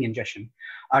streaming ingestion.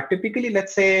 Typically,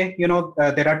 let's say,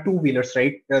 there are two-wheelers,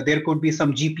 right? There could be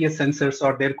some GPS sensors,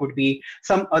 or there could be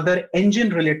some other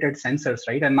engine-related sensors,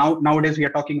 right? And nowadays we are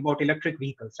talking about electric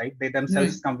vehicles, right? They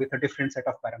themselves come with a different set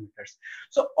of parameters.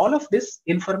 So all of this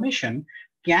information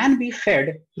can be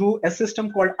fed through a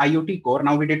system called IoT Core.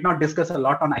 Now, we did not discuss a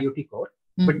lot on IoT Core,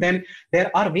 but then there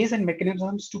are ways and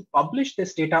mechanisms to publish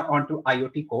this data onto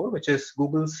IoT Core, which is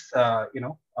Google's,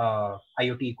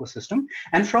 IoT ecosystem.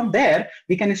 And from there,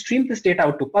 we can stream this data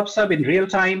out to PubSub in real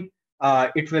time.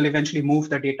 It will eventually move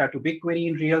the data to BigQuery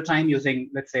in real time using,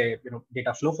 let's say,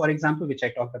 data flow, for example, which I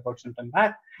talked about some time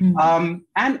back.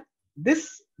 And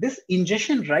this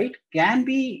ingestion, right, can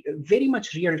be very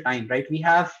much real time, right? We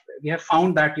have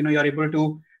found that, you're able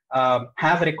to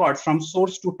have records from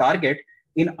source to target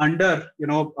in under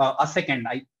a second,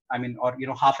 I mean, or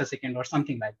half a second or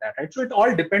something like that, right? So it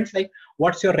all depends, like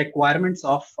what's your requirements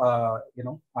of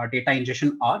data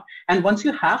ingestion are, and once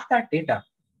you have that data,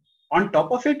 on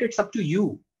top of it, it's up to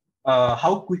you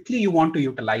how quickly you want to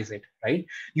utilize it, right?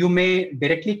 You may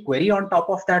directly query on top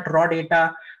of that raw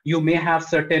data. You may have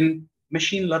certain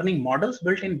machine learning models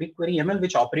built in BigQuery ML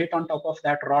which operate on top of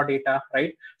that raw data,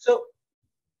 right? So,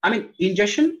 I mean,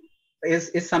 ingestion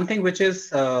is something which is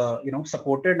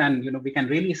supported, and we can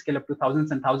really scale up to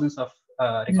thousands and thousands of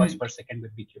records per second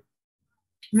with BQ.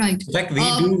 Right. In fact,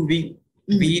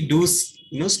 we do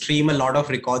stream a lot of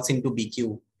records into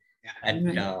BQ at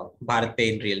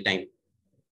BharatPay in real time.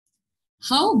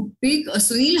 How big,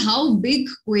 Sunil, how big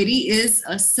query is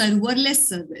a serverless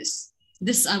service?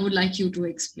 This I would like you to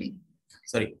explain.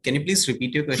 Sorry, can you please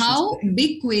repeat your question? How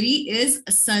big query is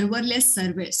a serverless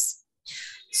service?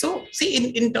 So see,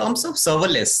 in terms of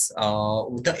serverless,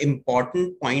 the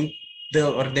important point,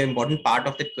 the important part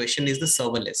of that question is the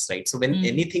serverless, right? So when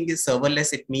anything is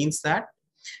serverless, it means that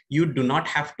you do not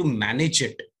have to manage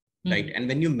it, right? And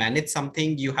when you manage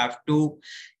something, you have to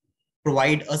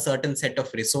provide a certain set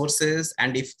of resources,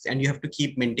 and you have to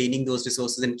keep maintaining those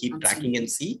resources and keep tracking and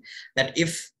see that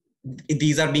if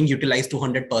these are being utilized to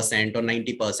 100% or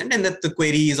 90%, and that the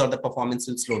queries or the performance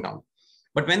will slow down.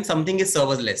 But when something is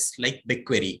serverless, like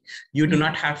BigQuery, you do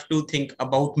not have to think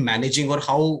about managing or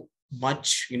how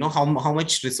much, how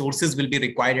much resources will be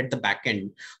required at the back end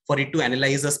for it to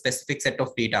analyze a specific set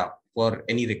of data for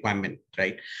any requirement,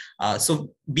 right?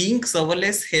 So being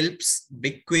serverless helps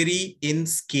BigQuery in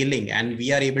scaling, and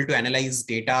we are able to analyze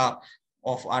data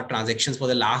of our transactions for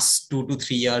the last 2 to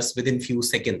 3 years within few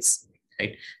seconds,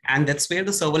 right? And that's where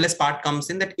the serverless part comes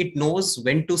in, that it knows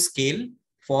when to scale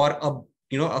for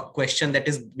a question that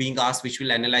is being asked, which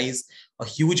will analyze a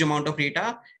huge amount of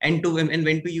data, and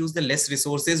when to use the less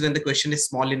resources when the question is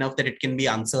small enough that it can be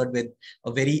answered with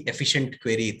a very efficient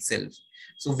query itself.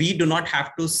 So we do not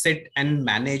have to sit and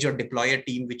manage or deploy a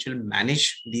team which will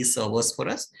manage these servers for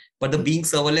us, but the being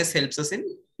serverless helps us in,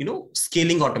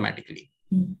 scaling automatically.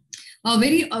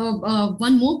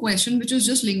 One more question, which was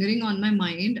just lingering on my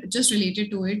mind, just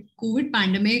related to it. COVID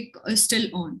pandemic is still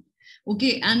on.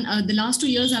 Okay, and the last 2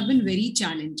 years have been very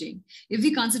challenging. If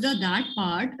we consider that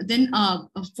part, then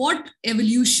what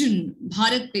evolution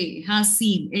Bharat Pay has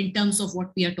seen in terms of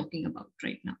what we are talking about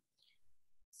right now?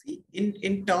 See,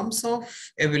 in terms of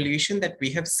evolution that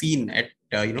we have seen at,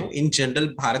 in general,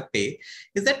 Bharat Pay,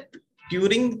 is that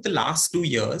during the last 2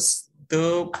 years,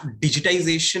 the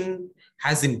digitization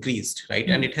has increased, right?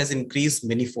 And it has increased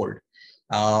manifold.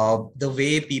 The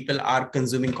way people are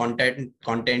consuming content,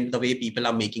 the way people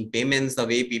are making payments, the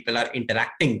way people are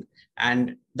interacting,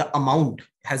 and the amount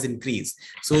has increased.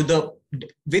 So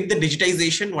with the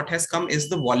digitization, what has come is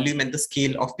the volume and the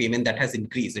scale of payment that has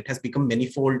increased. It has become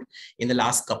manifold in the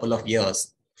last couple of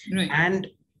years. Right. And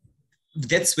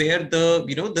that's where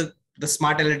the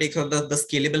smart analytics or the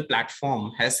scalable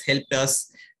platform has helped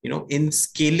us, in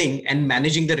scaling and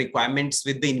managing the requirements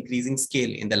with the increasing scale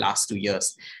in the last 2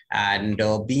 years. And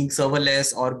being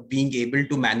serverless or being able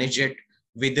to manage it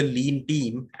with a lean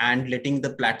team and letting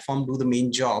the platform do the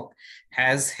main job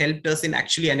has helped us in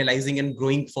actually analyzing and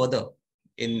growing further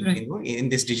in, in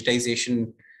this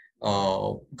digitization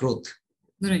growth.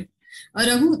 Right.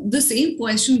 Raghu, the same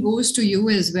question goes to you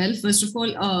as well. First of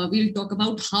all, we'll talk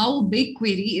about how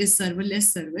BigQuery is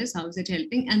serverless service, how is it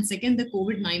helping? And second, the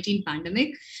COVID-19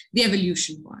 pandemic, the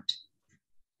evolution part.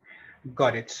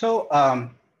 Got it. So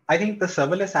I think the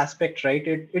serverless aspect, right,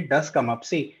 it does come up.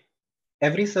 See,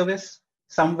 every service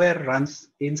somewhere runs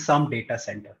in some data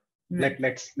center. Right.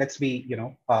 Let's be,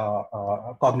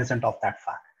 cognizant of that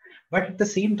fact. But at the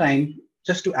same time,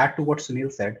 just to add to what Sunil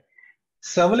said,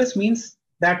 serverless means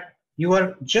that you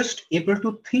are just able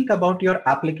to think about your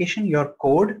application, your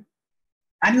code,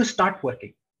 and you start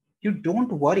working. You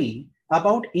don't worry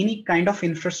about any kind of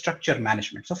infrastructure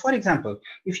management. So for example,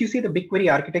 if you see the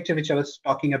BigQuery architecture, which I was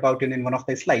talking about in one of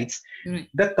the slides,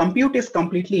 the compute is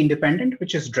completely independent,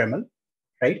 which is Dremel,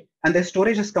 right? And the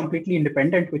storage is completely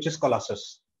independent, which is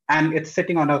Colossus. And it's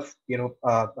sitting on a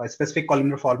specific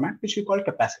columnar format, which we call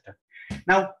capacitor.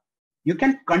 Now, you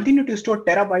can continue to store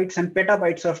terabytes and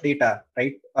petabytes of data,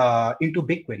 right, into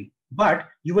BigQuery, but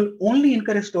you will only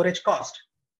incur a storage cost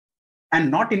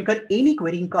and not incur any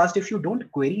querying cost if you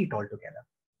don't query it altogether,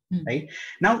 right?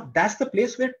 Now, that's the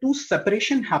place where two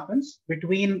separation happens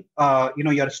between,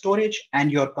 your storage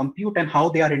and your compute and how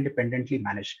they are independently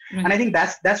managed. And I think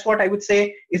that's what I would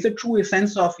say is the true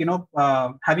essence of,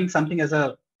 having something as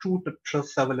a true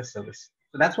serverless service.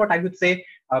 So that's what I would say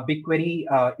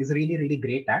BigQuery is really, really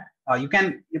great at. You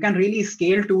can really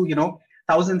scale to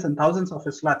thousands and thousands of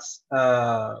slots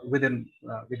within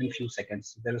few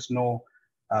seconds. There is no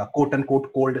quote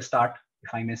unquote cold start,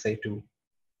 if I may say, to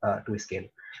scale.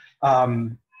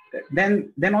 Then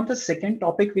on the second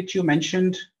topic which you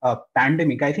mentioned,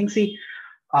 pandemic. I think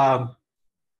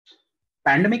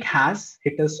pandemic has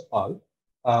hit us all,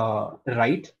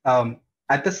 right?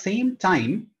 At the same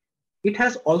time, it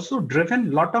has also driven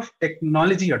a lot of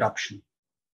technology adoption,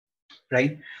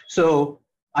 right? So,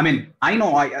 I mean, I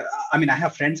know, I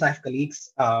have friends, I have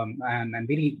colleagues, and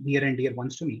very near and dear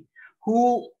ones to me,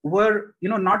 who were,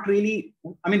 not really,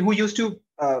 who used to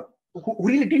who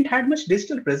really didn't had much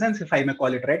digital presence, if I may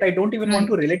call it, right? I don't even want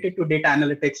to relate it to data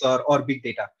analytics or big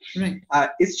data. Right.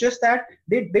 It's just that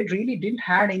they really didn't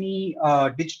had any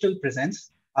digital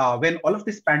presence. When all of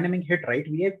this pandemic hit, right,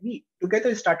 we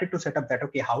together started to set up that,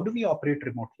 okay, how do we operate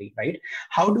remotely, right?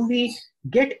 How do we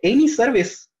get any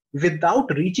service without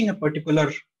reaching a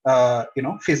particular,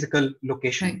 physical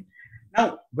location? Right.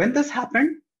 Now, when this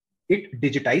happened, it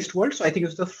digitized world. So I think it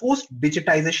was the first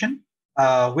digitization,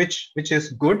 which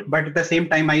is good. But at the same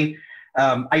time,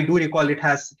 I do recall it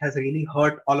has really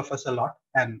hurt all of us a lot,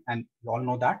 and we all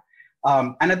know that.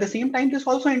 And at the same time, this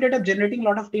also ended up generating a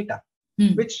lot of data,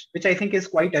 which I think is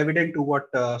quite evident to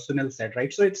what Sunil said,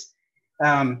 right? So it's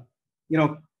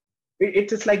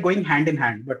it's like going hand in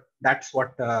hand. But that's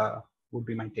what would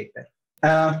be my take there.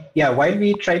 While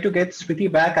we try to get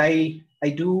Smriti back, I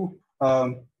do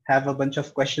have a bunch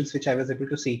of questions which I was able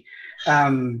to see.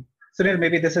 Sunil,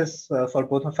 maybe this is for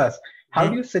both of us. How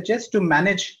do you suggest to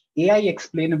manage AI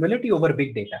explainability over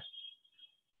big data?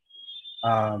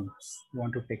 You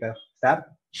want to take a stab?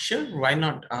 Sure, why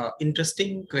not?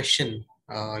 Interesting question.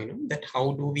 That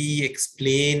how do we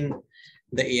explain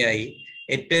the AI?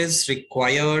 It is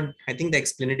required. I think the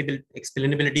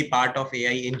explainability part of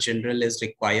AI in general is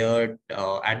required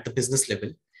at the business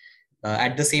level.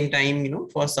 At the same time,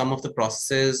 for some of the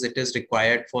processes, it is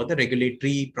required for the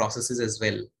regulatory processes as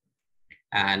well.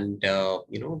 And,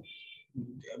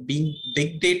 being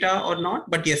big data or not,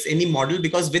 but yes, any model,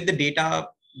 because with the data,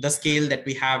 the scale that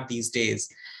we have these days,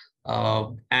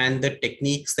 and the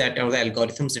techniques that or the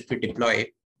algorithms that we deploy,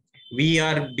 we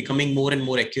are becoming more and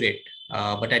more accurate.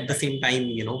 But at the same time,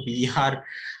 the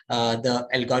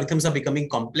algorithms are becoming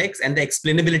complex, and the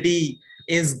explainability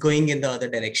is going in the other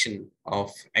direction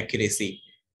of accuracy.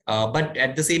 But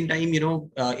at the same time,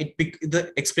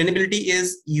 the explainability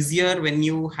is easier when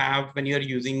you are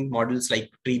using models like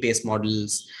tree-based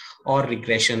models or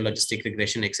regression, logistic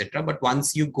regression, etc. But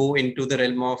once you go into the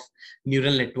realm of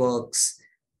neural networks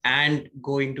and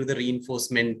go into the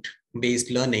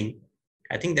reinforcement-based learning,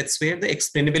 I think that's where the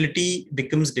explainability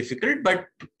becomes difficult. But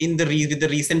with the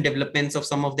recent developments of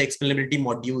some of the explainability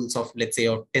modules of, let's say,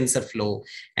 or TensorFlow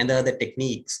and the other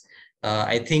techniques,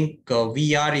 I think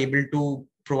we are able to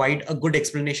provide a good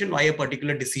explanation why a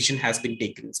particular decision has been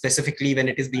taken, specifically when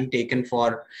it is being taken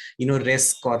for,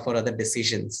 risk or for other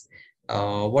decisions.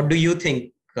 What do you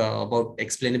think about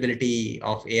explainability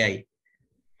of AI?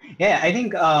 Yeah, I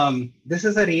think this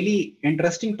is a really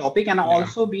interesting topic, and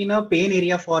also been a pain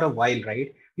area for a while,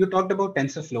 right? You talked about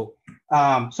TensorFlow.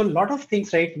 So a lot of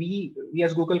things, right? We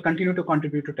as Google continue to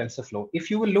contribute to TensorFlow. If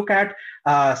you will look at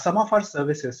some of our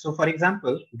services, so for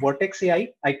example, Vertex AI,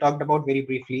 I talked about very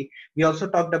briefly. We also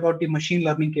talked about the machine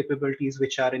learning capabilities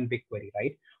which are in BigQuery,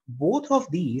 right? Both of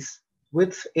these,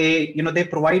 with they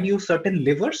provide you certain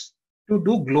levers to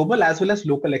do global as well as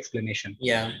local explanation.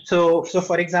 Yeah. So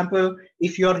for example,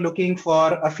 if you're looking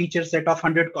for a feature set of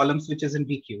 100 columns, which is in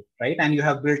VQ, right? And you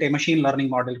have built a machine learning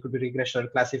model, could be regressor,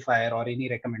 classifier, or any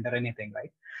recommender, anything, right?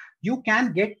 You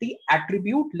can get the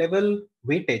attribute level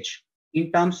weightage in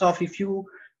terms of if you,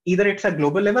 either it's a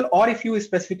global level or if you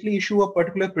specifically issue a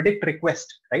particular predict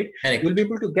request, right? Correct. You'll be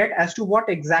able to get as to what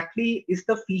exactly is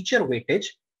the feature weightage.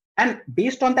 And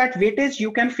based on that weightage,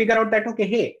 you can figure out that, okay,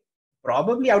 hey,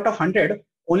 probably out of 100,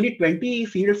 only 20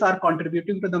 fields are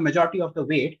contributing to the majority of the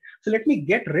weight. So let me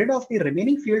get rid of the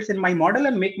remaining fields in my model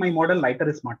and make my model lighter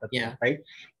and smarter. Yeah. Right.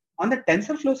 On the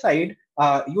TensorFlow side,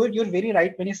 you're very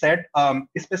right when you said,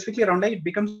 specifically around that, it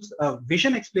becomes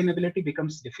vision explainability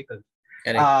becomes difficult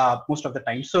most of the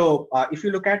time. So if you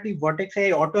look at the Vertex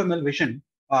AI AutoML vision,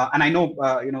 and I know,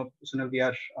 Sunil, we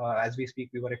are, as we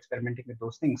speak, we were experimenting with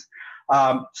those things.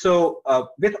 So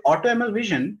with AutoML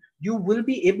vision, you will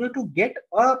be able to get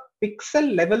a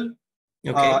pixel level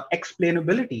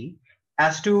explainability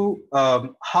as to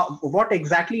what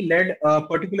exactly led a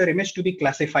particular image to be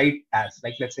classified as.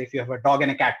 Like, let's say if you have a dog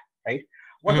and a cat, right?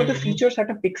 What were the features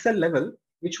at a pixel level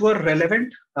which were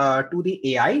relevant to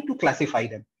the AI to classify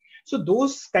them? So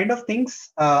those kind of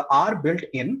things are built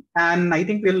in, and I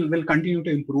think we'll continue to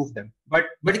improve them. But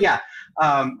yeah,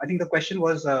 I think the question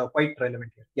was quite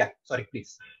relevant here. Yeah, sorry,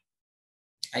 please.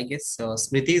 I guess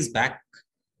Smriti is back.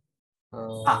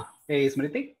 Hey,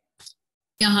 Smriti.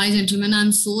 Yeah, hi gentlemen.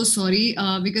 I'm so sorry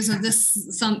because of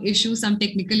this some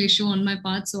technical issue on my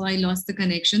part, so I lost the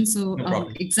connection. So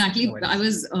exactly, no, I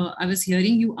was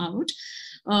hearing you out.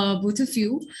 Both of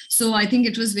you. So I think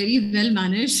it was very well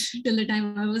managed till the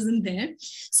time I wasn't there.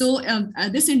 So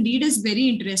this indeed is very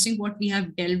interesting what we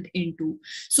have delved into.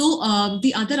 So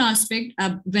the other aspect,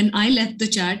 when I left the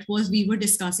chat, was we were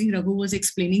discussing, Raghu was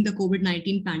explaining the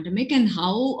COVID-19 pandemic and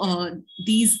how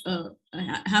these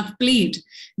have played.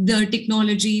 The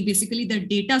technology, basically the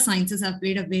data sciences have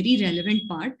played a very relevant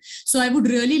part. So I would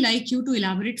really like you to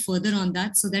elaborate further on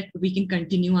that so that we can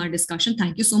continue our discussion.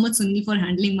 Thank you so much, Sunny, for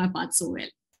handling my part so well.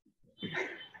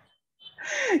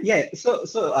 Yeah, so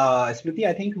Smriti,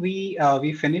 I think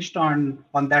we finished on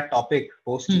that topic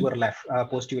post you were left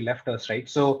post you left us, right?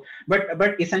 So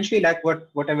but essentially, like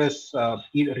what I was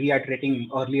reiterating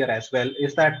earlier as well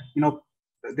is that, you know,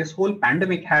 this whole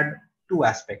pandemic had two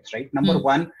aspects, right? Number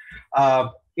one,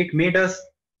 it made us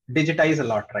digitize a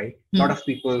lot, right? A lot of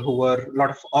people a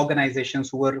lot of organizations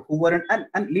who were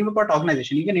and leave apart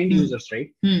organization, even end users,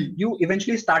 right? You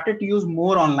eventually started to use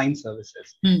more online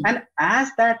services, and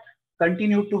as that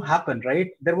continued to happen, right,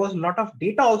 there was a lot of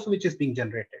data also which is being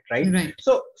generated, right?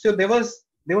 So there was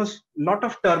a lot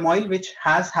of turmoil which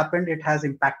has happened. It has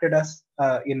impacted us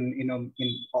in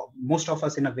most of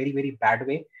us in a very, very bad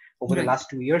way over the last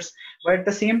 2 years. But at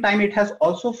the same time, it has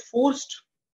also forced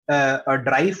a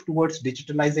drive towards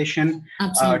digitalization,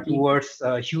 towards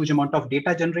a huge amount of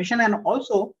data generation, and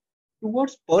also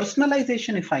towards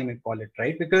personalization, if I may call it,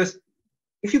 right? Because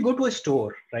if you go to a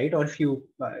store, right, or if you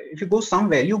go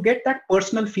somewhere, you get that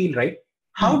personal feel, right?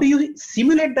 How do you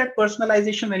simulate that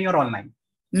personalization when you're online,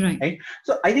 right?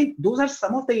 So I think those are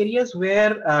some of the areas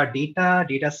where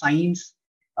data science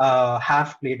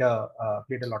have played a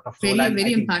lot of role.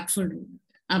 Very impactful role.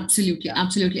 Absolutely,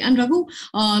 absolutely. And Raghu,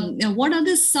 what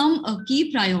are some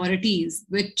key priorities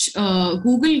which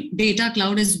Google Data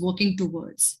Cloud is working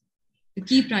towards? The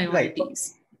key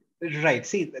priorities. Right.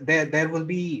 See, there will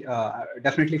be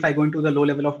definitely, if I go into the low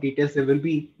level of details, there will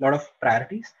be a lot of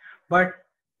priorities. But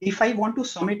if I want to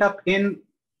sum it up in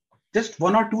just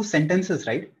one or two sentences,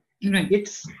 right?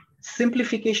 It's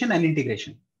simplification and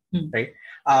integration, right?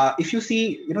 If you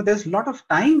see, you know, there's a lot of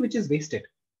time which is wasted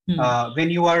when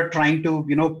you are trying to,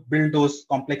 you know, build those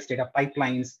complex data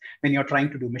pipelines, when you're trying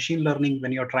to do machine learning,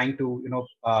 when you're trying to, you know,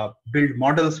 build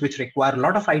models which require a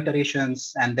lot of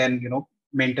iterations and then, you know,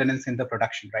 maintenance in the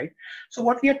production, right? So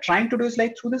what we are trying to do is,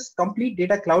 like, through this complete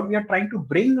data cloud, we are trying to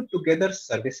bring together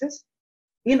services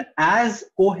in as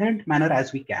coherent manner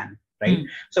as we can, right?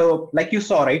 So like you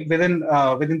saw, right, within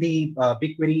the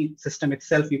BigQuery system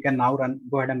itself, you can now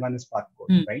go ahead and run Spark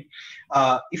code, right?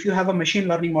 If you have a machine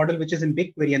learning model which is in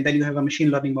BigQuery, and then you have a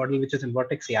machine learning model which is in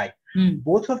Vertex AI,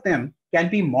 both of them can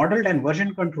be modeled and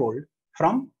version controlled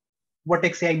from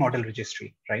Vertex AI model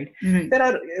registry, right? There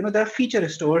are feature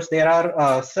stores, there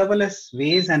are serverless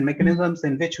ways and mechanisms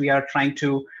in which we are trying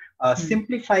to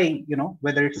simplify, you know,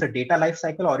 whether it's a data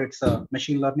lifecycle or it's a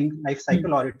machine learning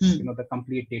lifecycle or it's, you know, the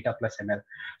complete data plus ML.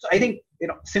 So I think, you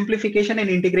know, simplification and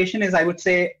integration is, I would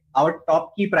say, our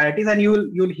top key priorities, and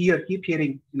you'll keep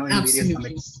hearing, you know, in various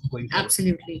summits going forward.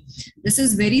 Absolutely. This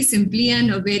is very simply and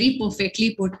very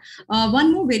perfectly put.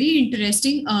 One more very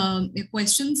interesting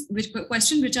question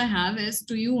which I have is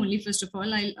to you only. First of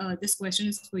all, this question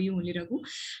is for you only, Raghu.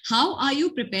 How are you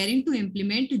preparing to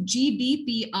implement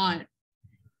GDPR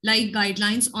like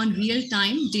guidelines on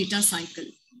real-time data cycle?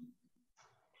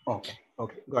 Okay,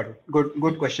 got it.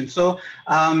 Good question. So,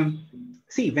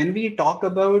 see, when we talk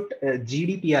about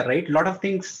GDPR, right, a lot of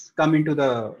things come into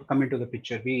the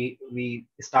picture. We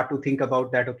start to think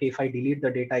about that. Okay, if I delete the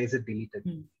data, is it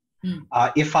deleted?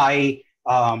 If I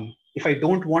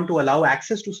don't want to allow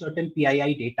access to certain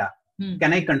PII data,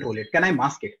 can I control it? Can I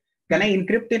mask it? Can I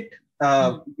encrypt it?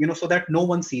 You know, so that no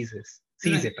one sees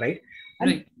it, right?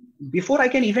 And before I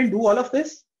can even do all of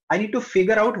this, I need to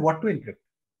figure out what to encrypt,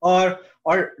 or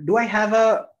do I have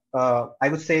a I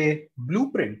would say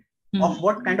blueprint of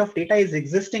what kind of data is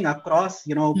existing across,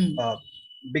 you know,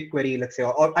 BigQuery, let's say,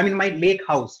 or I mean my lake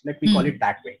house, let me call it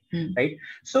that way, right?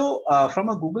 So from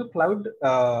a Google Cloud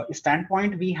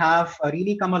standpoint, we have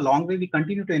really come a long way. We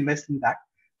continue to invest in that.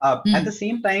 At the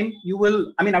same time,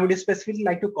 I would specifically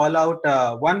like to call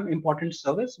out one important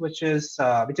service, which is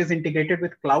integrated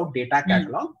with Cloud Data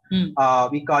Catalog.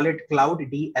 We call it Cloud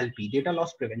DLP, Data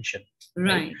Loss Prevention.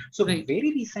 Right. So very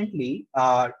recently,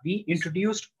 we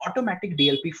introduced automatic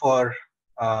DLP for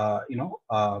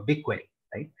BigQuery.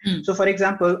 Right. So, for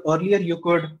example, earlier you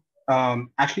could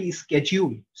actually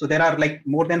schedule. So there are like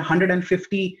more than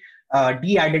 150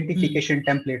 de-identification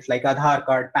templates like Aadhaar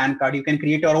card, PAN card. You can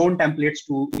create your own templates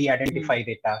to de-identify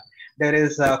data. There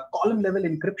is column level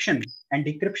encryption and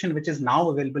decryption, which is now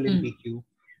available in BQ.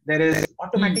 There is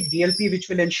automatic DLP, which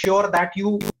will ensure that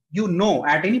you know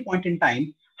at any point in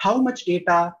time how much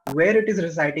data, where it is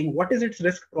residing, what is its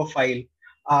risk profile.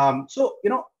 So, you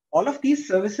know, all of these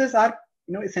services are,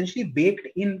 you know, essentially baked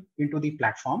into the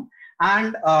platform,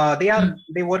 and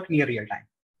they work near real time.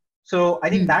 So I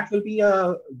think that will be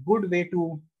a good way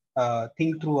to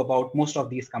think through about most of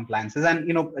these compliances. And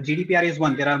GDPR is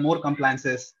one. There are more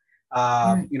compliances,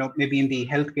 maybe in the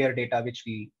healthcare data, which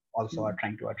we also are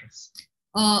trying to address.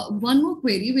 One more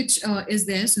query which is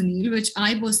there, Sunil, which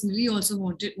I personally also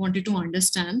wanted to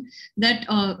understand, that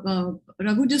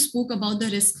Raghu just spoke about the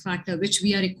risk factor which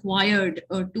we are required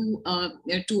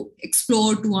to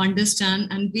explore, to understand,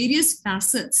 and various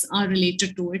facets are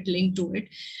related to it, linked to it.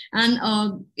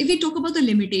 And if we talk about the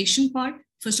limitation part,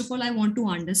 first of all, I want to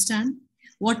understand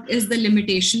what is the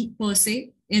limitation per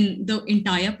se in the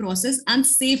entire process, and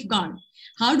safeguard.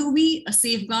 How do we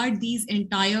safeguard these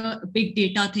entire big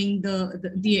data thing,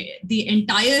 the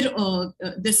entire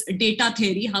this data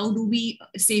theory? How do we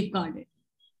safeguard it?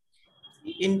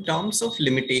 In terms of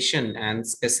limitation and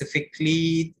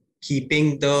specifically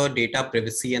keeping the data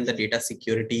privacy and the data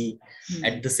security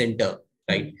at the center,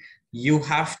 right? You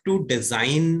have to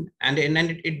design, and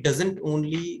it doesn't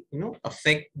only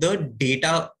affect the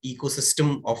data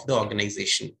ecosystem of the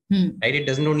organization, right? It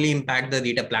doesn't only impact the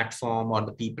data platform or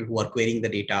the people who are querying the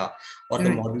data or the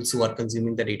models who are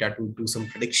consuming the data to do some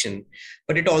prediction,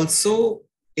 but it also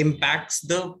impacts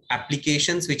the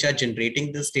applications which are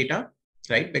generating this data,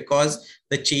 right? Because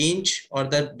the change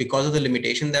because of the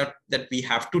limitation that we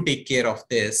have to take care of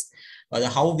this,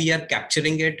 how we are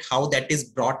capturing it, how that is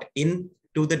brought in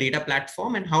to the data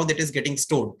platform, and how that is getting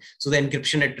stored. So the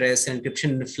encryption address,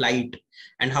 encryption in flight,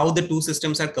 and how the two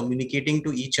systems are communicating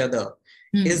to each other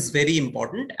is very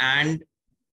important. And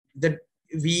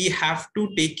we have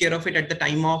to take care of it at the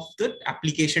time of the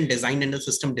application design and the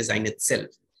system design itself.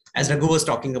 As Raghu was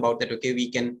talking about that, okay,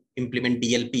 we can implement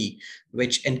DLP,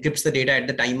 which encrypts the data at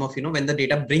the time of, when the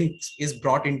data is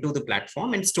brought into the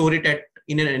platform, and store it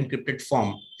in an encrypted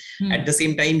form. At the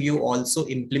same time, you also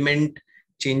implement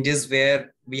changes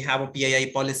where we have a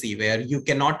PII policy where you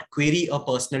cannot query a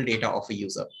personal data of a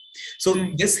user. So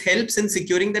this helps in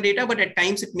securing the data, but at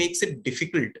times it makes it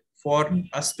difficult for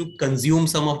us to consume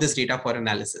some of this data for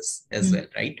analysis as well,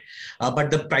 right?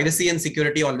 But the privacy and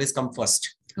security always come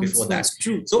first before that.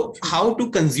 So how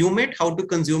to consume it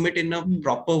in a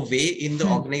proper way in the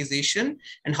organization,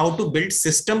 and how to build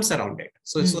systems around it.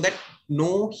 So that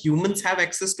no humans have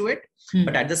access to it,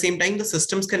 but at the same time, the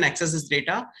systems can access this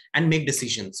data and make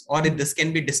decisions, or if this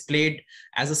can be displayed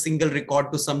as a single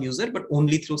record to some user, but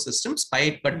only through systems,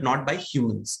 but not by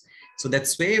humans. So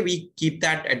that's where we keep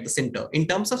that at the center. In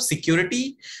terms of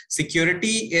security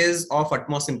is of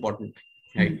utmost importance.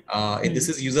 Right. This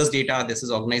is users' data, this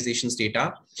is organizations'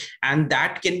 data, and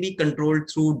that can be controlled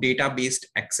through data-based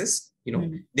access.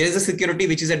 There is a security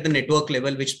which is at the network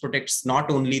level, which protects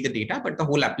not only the data, but the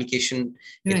whole application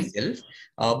itself.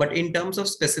 But in terms of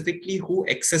specifically who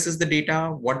accesses the data,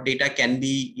 what data can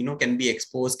be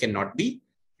exposed, cannot be,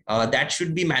 that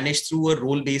should be managed through a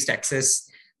role-based access.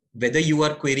 Whether you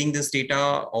are querying this data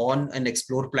on an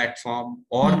Explore platform,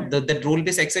 or that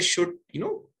role-based access should,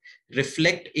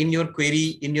 reflect in your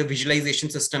query, in your visualization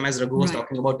system, as Raghu was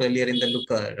talking about earlier in the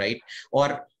Looker, right?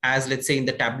 Or as, let's say, in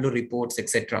the Tableau reports,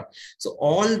 etc. So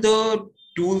all the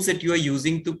tools that you are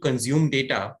using to consume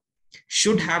data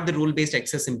should have the role-based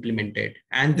access implemented.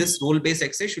 And this role-based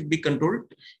access should be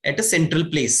controlled at a central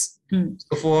place.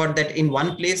 So for that, in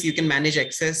one place, you can manage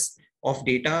access of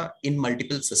data in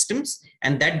multiple systems,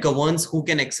 and that governs who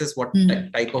can access what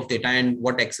type of data and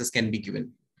what access can be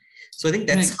given. So I think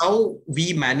that's how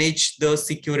we manage the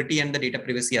security and the data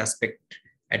privacy aspect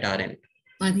at our end.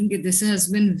 I think this has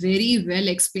been very well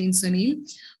explained, Sunil.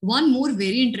 One more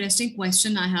very interesting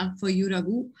question I have for you,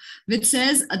 Raghu, which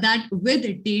says that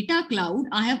with Data Cloud,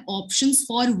 I have options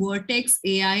for Vertex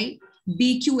AI,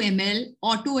 BQML,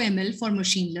 AutoML for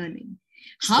machine learning.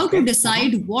 How to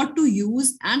decide what to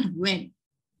use and when?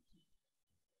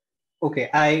 Okay,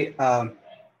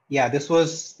 yeah, this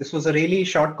was a really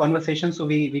short conversation, so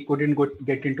we couldn't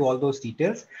get into all those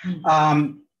details.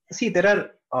 See,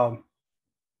 there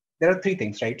are three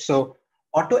things, right? So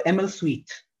AutoML Suite,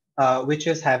 which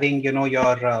is having your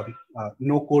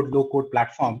no-code, low-code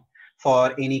platform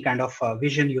for any kind of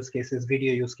vision use cases,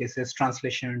 video use cases,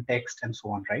 translation, text, and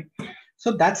so on, right?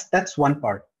 So that's one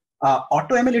part.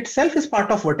 AutoML itself is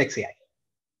part of Vertex AI,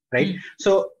 right?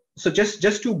 So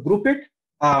just to group it,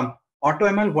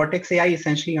 AutoML, Vertex AI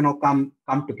essentially come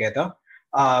together.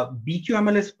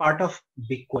 BQML is part of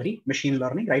BigQuery machine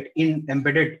learning, right? In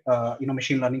embedded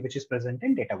machine learning, which is present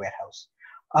in data warehouse.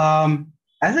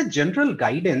 As a general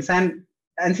guidance, and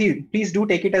see, please do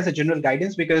take it as a general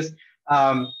guidance, because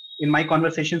in my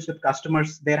conversations with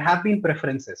customers, there have been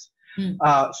preferences.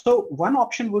 So one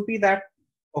option would be that,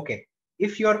 okay,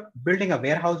 if you're building a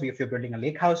warehouse, if you're building a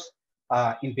lake house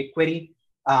in BigQuery,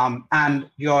 and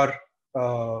you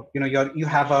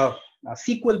have a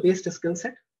SQL-based skill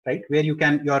set, right? Where you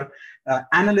can, your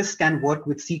analysts can work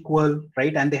with SQL,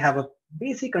 right? And they have a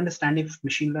basic understanding of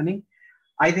machine learning.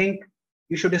 I think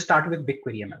you should start with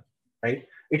BigQuery ML, right?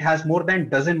 It has more than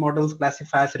dozen models,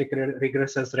 classifiers,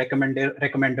 regressors,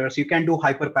 recommenders. You can do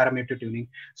hyperparameter tuning.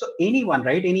 So anyone,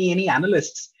 right? Any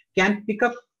analysts can pick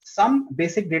up some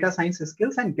basic data science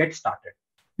skills and get started,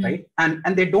 right?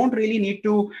 And they don't really need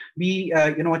to be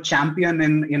a champion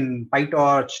in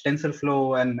PyTorch,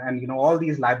 TensorFlow, and all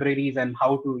these libraries and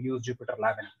how to use Jupyter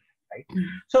Lab and everything, right?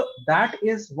 So that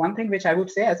is one thing which I would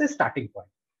say as a starting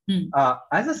point.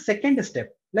 As a second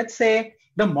step, let's say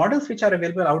the models which are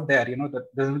available out there,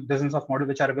 the dozens of models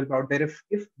which are available out there,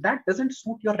 if that doesn't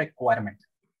suit your requirement,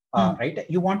 right?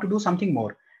 You want to do something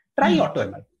more, try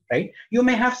AutoML. Right? You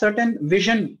may have certain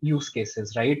vision use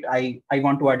cases, right? I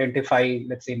want to identify,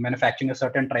 let's say, manufacturing a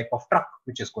certain type of truck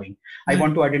which is going. I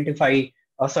want to identify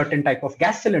a certain type of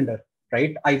gas cylinder,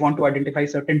 right? I want to identify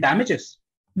certain damages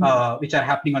which are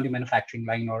happening on the manufacturing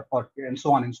line, or and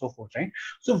so on and so forth, right?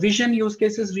 So vision use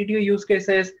cases, video use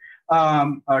cases,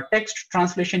 text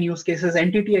translation use cases,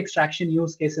 entity extraction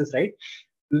use cases, right?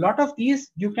 A lot of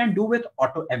these you can do with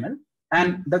AutoML,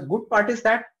 and the good part is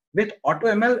that with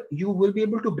AutoML, you will be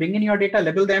able to bring in your data,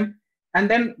 label them,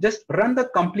 and then just run the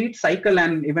complete cycle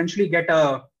and eventually get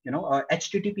a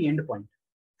HTTP endpoint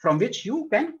from which you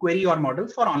can query your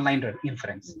models for online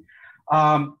inference.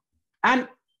 And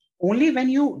only when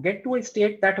you get to a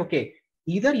state that, okay,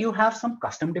 either you have some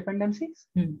custom dependencies,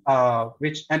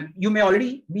 which, and you may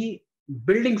already be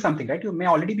building something, right? You may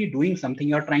already be doing something.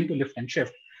 You're trying to lift and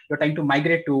shift. You're trying to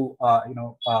migrate to,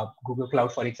 Google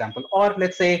Cloud, for example, or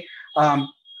let's say,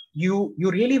 you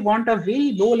really want a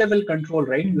very low level control,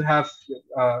 right? You have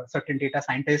certain data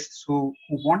scientists who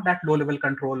want that low level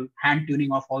control, hand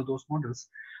tuning of all those models.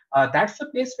 That's the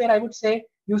place where I would say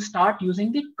you start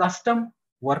using the custom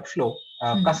workflow,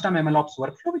 custom MLOps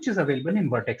workflow, which is available in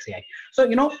Vertex AI. So,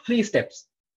 3 steps.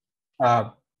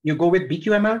 You go with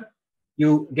BQML,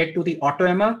 you get to the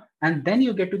AutoML, and then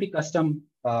you get to the custom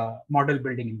model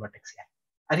building in Vertex AI.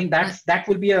 I think that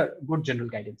will be a good general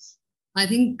guidance. I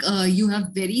think you have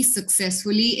very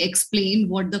successfully explained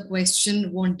what the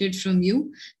question wanted from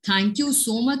you. Thank you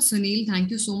so much, Sunil. Thank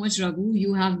you so much, Raghu.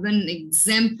 You have been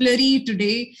exemplary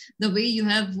today. The way you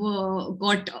have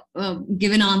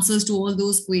given answers to all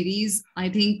those queries. I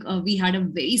think we had a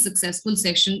very successful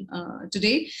session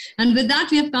today. And with that,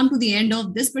 we have come to the end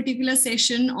of this particular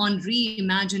session on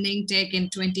Reimagining Tech in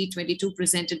 2022,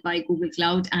 presented by Google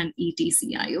Cloud and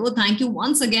ETCIO. Thank you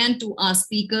once again to our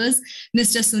speakers,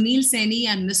 Mr. Sunil Sen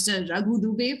and Mr. Raghu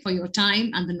Dubey, for your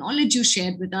time and the knowledge you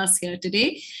shared with us here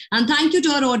today. And thank you to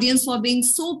our audience for being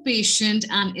so patient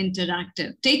and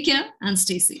interactive. Take care and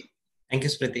stay safe. Thank you,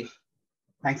 Smriti.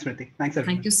 Thanks, Smriti. Thanks,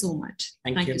 everyone. Thank you so much.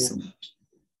 Thank you so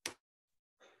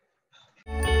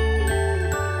much.